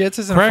 Crack the shits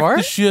isn't a crack fart?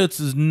 the shits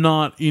is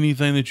not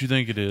anything that you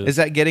think it is. Is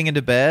that getting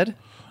into bed?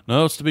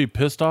 No, it's to be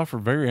pissed off or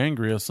very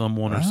angry at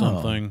someone or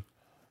something.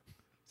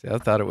 See, I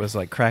thought it was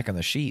like cracking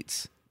the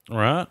sheets.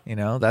 Right? You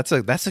know, that's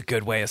a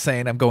good way of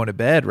saying I'm going to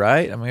bed,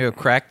 right? I'm going to go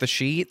crack the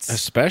sheets.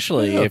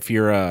 Especially if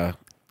you're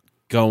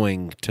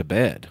going to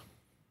bed.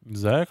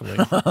 Exactly.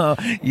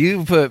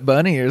 You put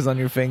bunny ears on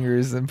your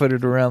fingers and put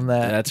it around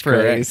that. That's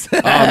phrase.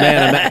 correct. Oh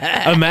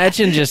man,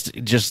 imagine just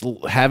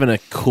having a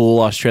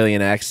cool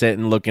Australian accent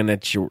and looking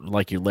at your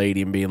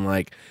lady and being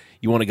like,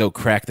 "You want to go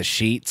crack the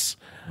sheets?"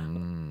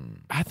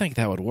 I think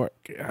that would work.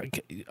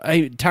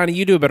 Hey, Tiny,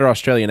 you do a better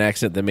Australian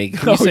accent than me.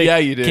 Can you yeah,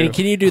 you do.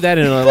 Can you do that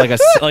in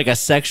like a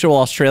sexual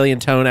Australian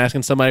tone,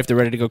 asking somebody if they're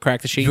ready to go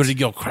crack the sheets? You ready to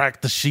go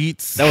crack the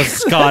sheets? That was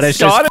Scottish.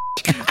 Scottish?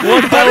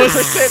 That was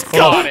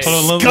Scottish.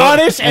 Hold on,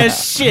 Scottish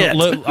as shit.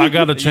 I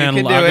got to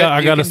channel. can do it. I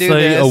You got to can do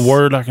say this. a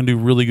word I can do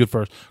really good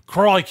first.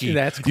 Crikey.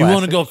 That's you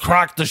want to classic. go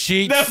crack the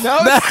sheets? No,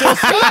 it's still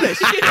Scottish.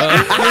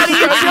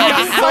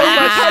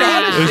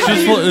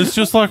 It's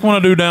just like when I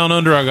do down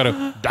under, I got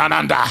to down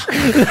under.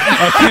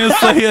 I can't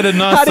say it and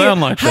not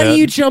sound like How that. do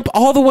you jump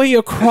all the way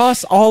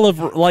across all of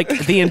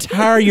the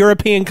entire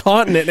European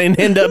continent and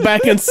end up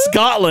back in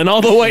Scotland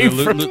all the way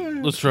Yeah,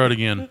 from? let's try it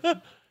again.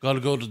 Got to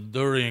go to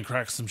Dury and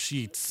crack some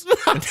sheets.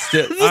 That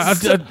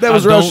was I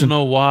don't Russian.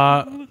 know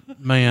why.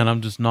 Man, I'm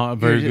just not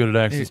very good at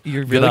accents.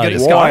 You're Get really out good of at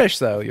here. Scottish,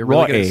 though. You're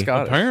really good at Right.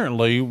 Scottish.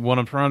 Apparently, when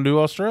I'm trying to do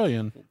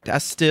Australian, I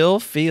still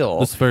feel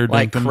That's fair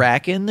like dinkum.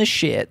 cracking the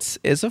shits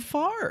is a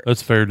fart.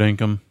 that's fair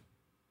dinkum.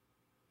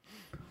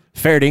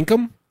 Fair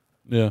dinkum?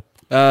 Yeah.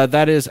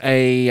 That is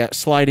a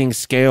sliding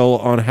scale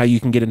on how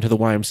you can get into the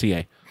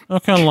YMCA. I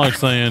kind of like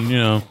saying,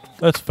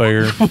 that's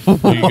fair. You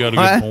got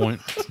a good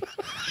point.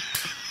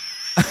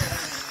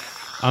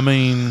 I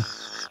mean,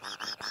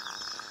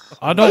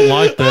 I don't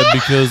like that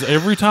because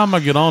every time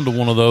I get onto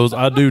one of those,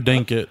 I do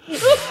dink it.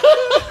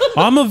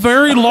 I'm a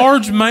very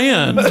large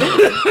man.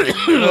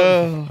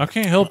 I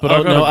can't help it.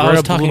 I gotta I was grab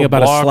the talking little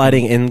about block. a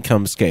sliding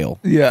income scale.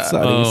 Yeah.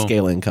 Sliding Oh.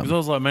 scale 'Cause I income.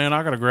 was like, man,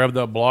 I gotta grab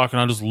that block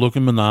and I just look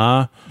him in the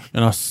eye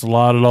and I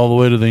slide it all the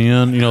way to the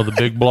end. The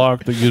big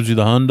block that gives you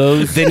the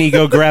hundos. Then you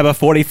go grab a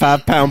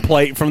 45-pound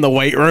plate from the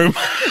weight room.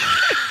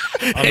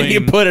 And you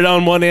mean- put it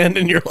on one end,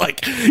 and you're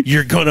like,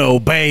 "You're gonna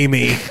obey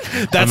me."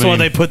 That's why mean-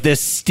 they put this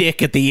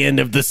stick at the end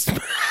of this.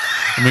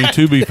 I mean,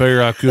 to be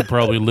fair, I could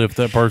probably lift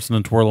that person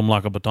and twirl them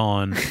like a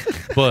baton,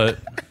 but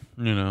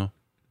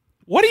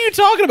What are you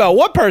talking about?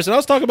 What person? I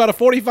was talking about a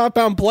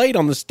 45-pound plate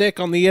on the stick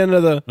on the end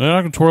of the. yeah,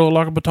 I can twirl it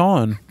like a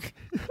baton.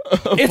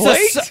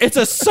 It's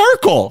a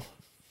circle.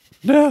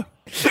 Yeah,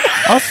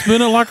 I'll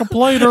spin it like a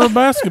plate or a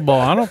basketball.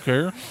 I don't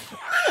care.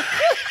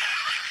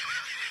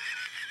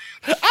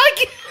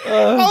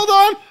 Hold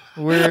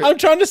on. I'm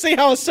trying to see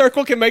how a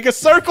circle can make a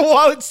circle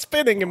while it's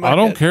spinning in my I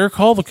don't head. care.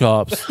 Call the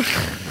cops.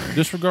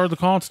 Disregard the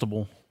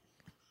constable.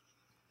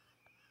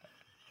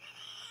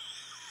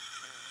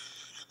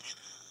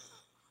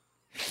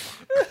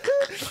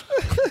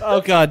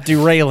 Oh God,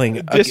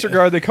 derailing.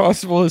 Disregard the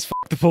constable is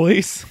fuck the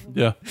police.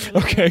 Yeah.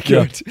 Okay,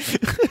 good.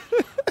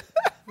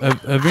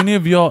 Have any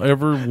of y'all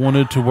ever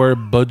wanted to wear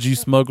budgie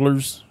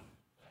smugglers?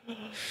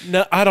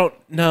 No, I don't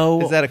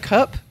know. Is that a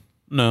cup?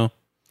 No.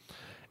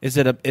 Is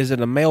it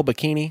a male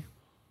bikini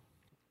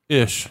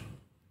Ish.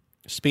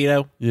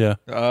 speedo? Yeah.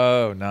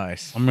 Oh,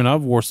 nice. I mean,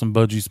 I've wore some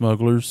budgie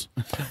smugglers.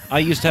 I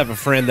used to have a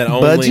friend that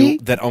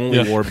Budgie? only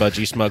Yeah. wore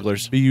budgie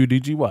smugglers.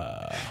 BUDGY.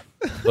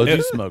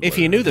 Budgie smugglers. If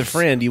you knew the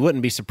friend, you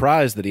wouldn't be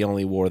surprised that he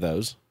only wore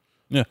those.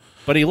 Yeah.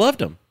 But he loved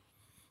them.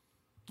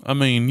 I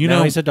mean,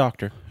 Now he's a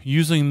doctor.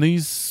 using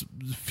these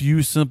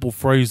few simple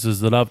phrases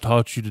that I've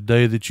taught you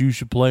today that you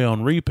should play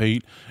on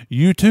repeat,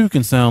 you too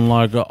can sound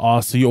like an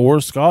Aussie or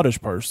a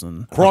Scottish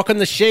person. Crocking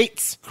the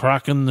sheets.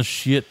 Cracking the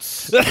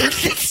shits.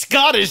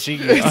 Scottish he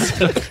is.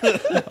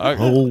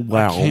 Oh,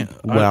 wow.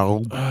 can't- Well,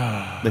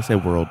 they say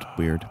world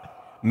weird.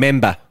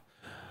 Member.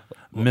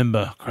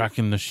 Remember,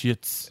 cracking the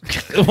shits.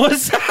 How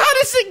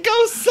does it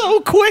go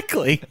so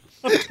quickly?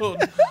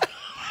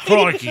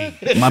 Crikey.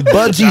 My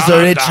budgies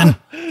are itching.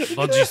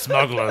 Budgie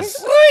smugglers.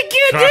 I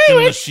can't Cracking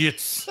do the it.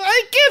 shits.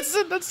 I can't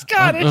say the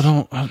Scottish. I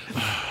don't.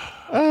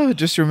 Oh,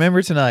 just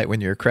remember tonight when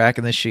you're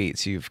cracking the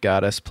sheets, you've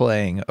got us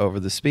playing over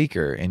the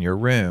speaker in your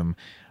room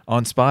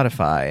on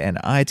Spotify and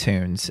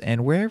iTunes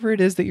and wherever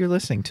it is that you're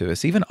listening to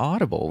us, even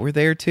Audible. We're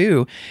there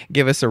too.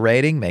 Give us a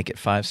rating, make it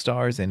 5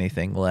 stars.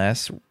 Anything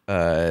less,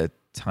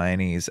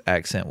 Tiny's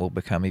accent will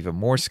become even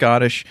more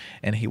Scottish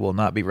and he will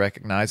not be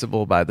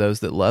recognizable by those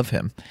that love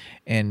him.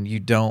 And you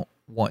don't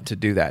want to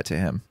do that to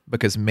him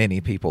because many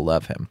people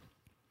love him.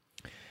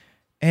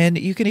 And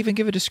you can even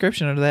give a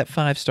description under that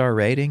 5-star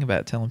rating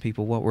about telling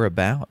people what we're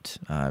about.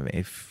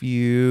 If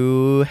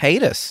you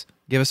hate us,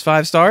 give us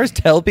 5 stars.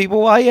 Tell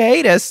people why you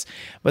hate us.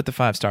 But the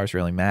 5 stars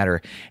really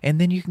matter. And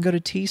then you can go to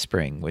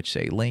Teespring, which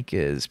a link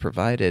is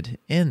provided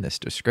in this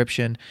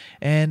description,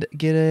 and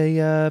get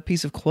a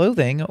piece of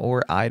clothing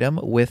or item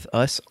with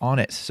us on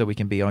it so we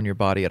can be on your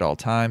body at all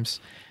times.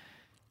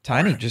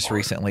 Tiny just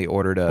recently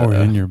ordered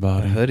in your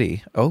body. a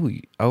hoodie. Oh,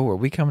 are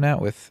we coming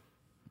out with...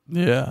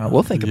 Yeah.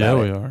 We'll think about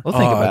it. Yeah, we are. We'll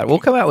think about it. We'll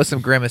come out with some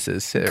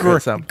grimaces.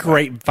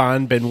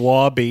 Grapevine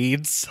Benoit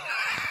beads.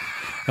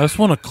 I just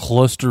want a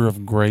cluster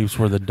of grapes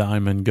where the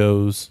diamond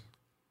goes.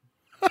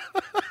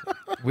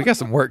 We got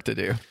some work to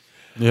do.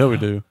 Yeah, we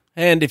do.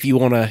 And if you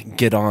want to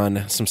get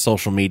on some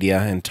social media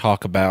and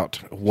talk about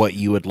what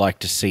you would like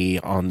to see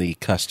on the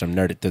custom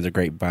Nerd It Through the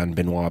Grapevine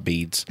Benoit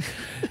beads,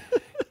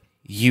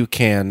 you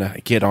can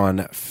get on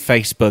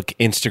Facebook,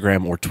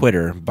 Instagram, or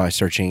Twitter by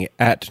searching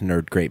at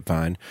Nerd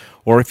Grapevine.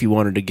 Or if you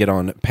wanted to get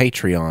on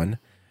Patreon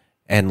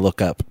and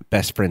look up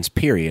Best Friends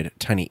period,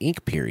 Tiny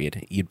Ink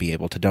period, you'd be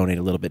able to donate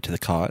a little bit to the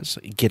cause,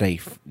 get a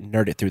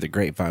Nerd It Through the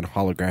Grapevine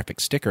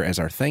holographic sticker as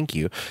our thank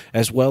you,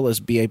 as well as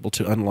be able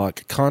to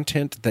unlock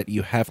content that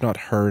you have not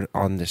heard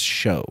on this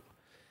show.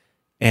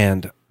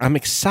 And I'm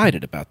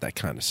excited about that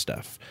kind of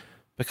stuff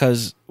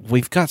because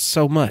we've got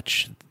so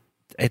much.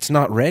 It's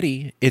not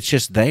ready. It's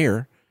just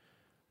there.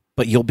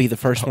 But you'll be the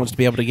first ones to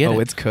be able to get it. Oh,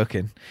 it's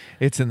cooking.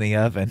 It's in the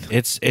oven.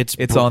 It's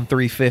on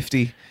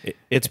 350.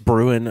 It's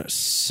brewing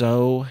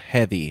so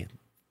heavy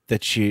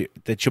that you're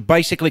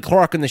basically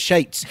clocking the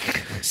sheets.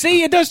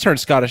 See, it does turn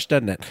Scottish,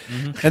 doesn't it?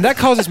 Mm-hmm. And that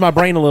causes my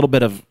brain a little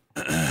bit of...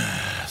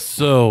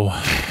 So,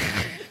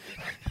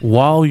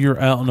 while you're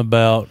out and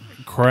about,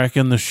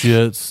 cracking the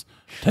shits,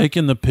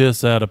 taking the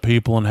piss out of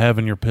people and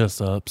having your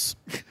piss ups,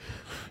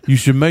 you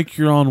should make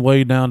your own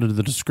way down to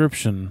the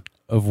description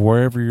of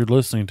wherever you're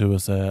listening to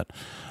us at.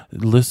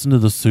 Listen to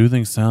the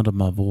soothing sound of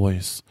my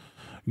voice.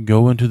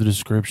 Go into the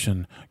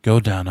description. Go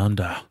down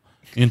under,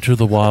 into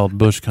the wild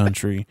bush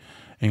country,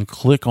 and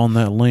click on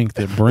that link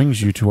that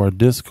brings you to our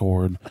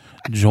Discord.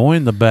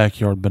 Join the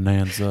Backyard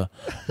Bonanza.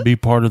 Be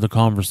part of the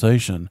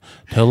conversation.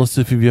 Tell us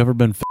if you've ever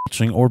been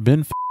fetching or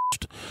been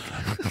fetched.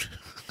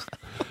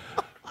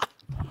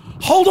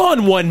 Hold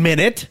on 1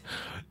 minute.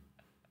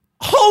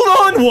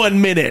 Hold on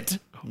 1 minute.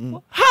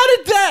 How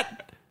did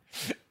that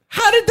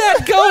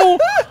go?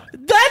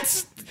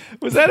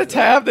 Was that a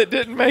tab that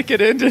didn't make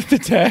it into the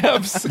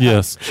tabs?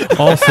 Yes.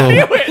 Also,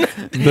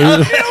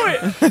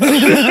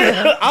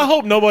 I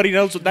hope nobody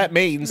knows what that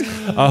means.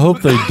 I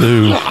hope they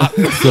do.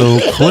 So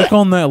click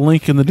on that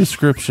link in the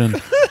description.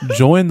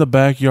 Join the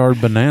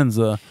Backyard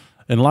Bonanza.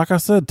 And like I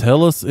said,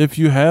 tell us if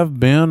you have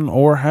been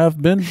or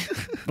have done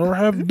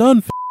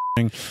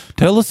f***ing.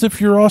 Tell us if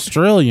you're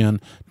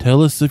Australian.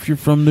 Tell us if you're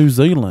from New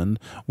Zealand.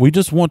 We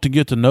just want to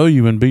get to know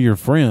you and be your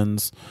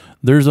friends.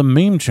 There's a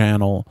meme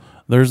channel.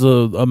 There's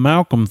a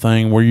Malcolm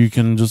thing where you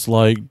can just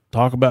like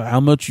talk about how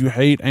much you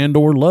hate and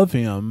or love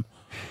him.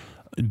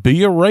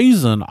 Be a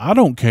raisin. I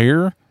don't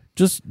care.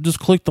 Just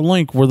click the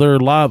link where they're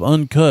live,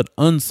 uncut,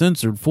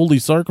 uncensored, fully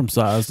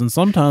circumcised, and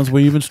sometimes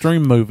we even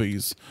stream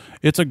movies.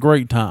 It's a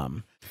great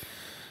time.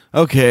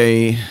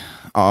 Okay,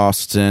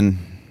 Austin.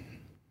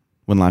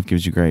 When life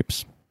gives you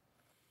grapes.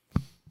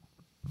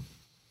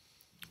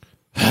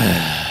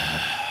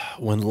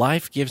 When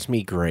life gives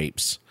me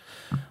grapes,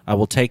 I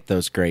will take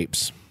those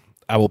grapes.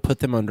 I will put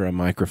them under a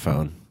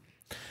microphone,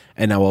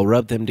 and I will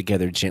rub them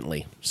together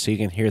gently so you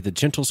can hear the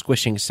gentle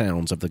squishing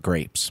sounds of the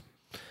grapes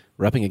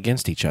rubbing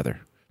against each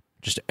other,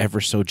 just ever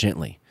so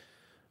gently.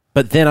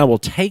 But then I will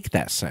take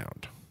that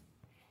sound,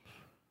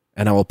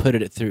 and I will put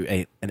it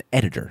through an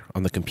editor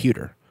on the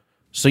computer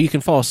so you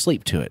can fall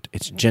asleep to it.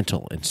 It's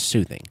gentle and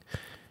soothing,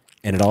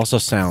 and it also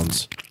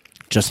sounds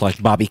just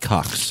like Bobby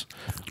Cox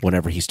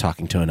whenever he's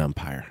talking to an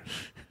umpire.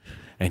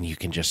 And you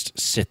can just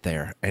sit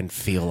there and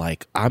feel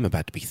like I'm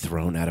about to be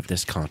thrown out of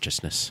this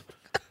consciousness.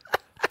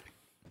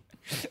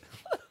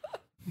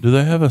 Do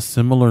they have a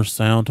similar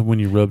sound to when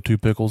you rub two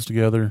pickles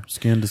together,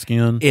 skin to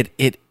skin?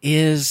 It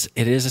is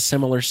a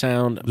similar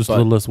sound, just a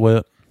little less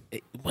wet.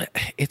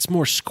 It's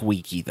more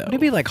squeaky though.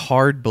 Maybe like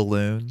hard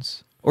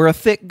balloons or a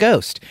thick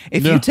ghost.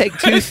 If No. you take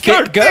two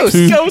thick ghosts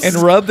and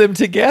rub them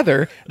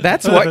together,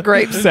 that's what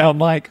grapes sound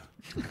like.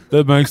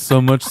 That makes so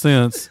much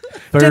sense.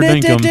 Fair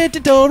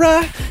dinkum.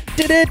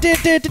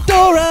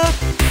 Dora.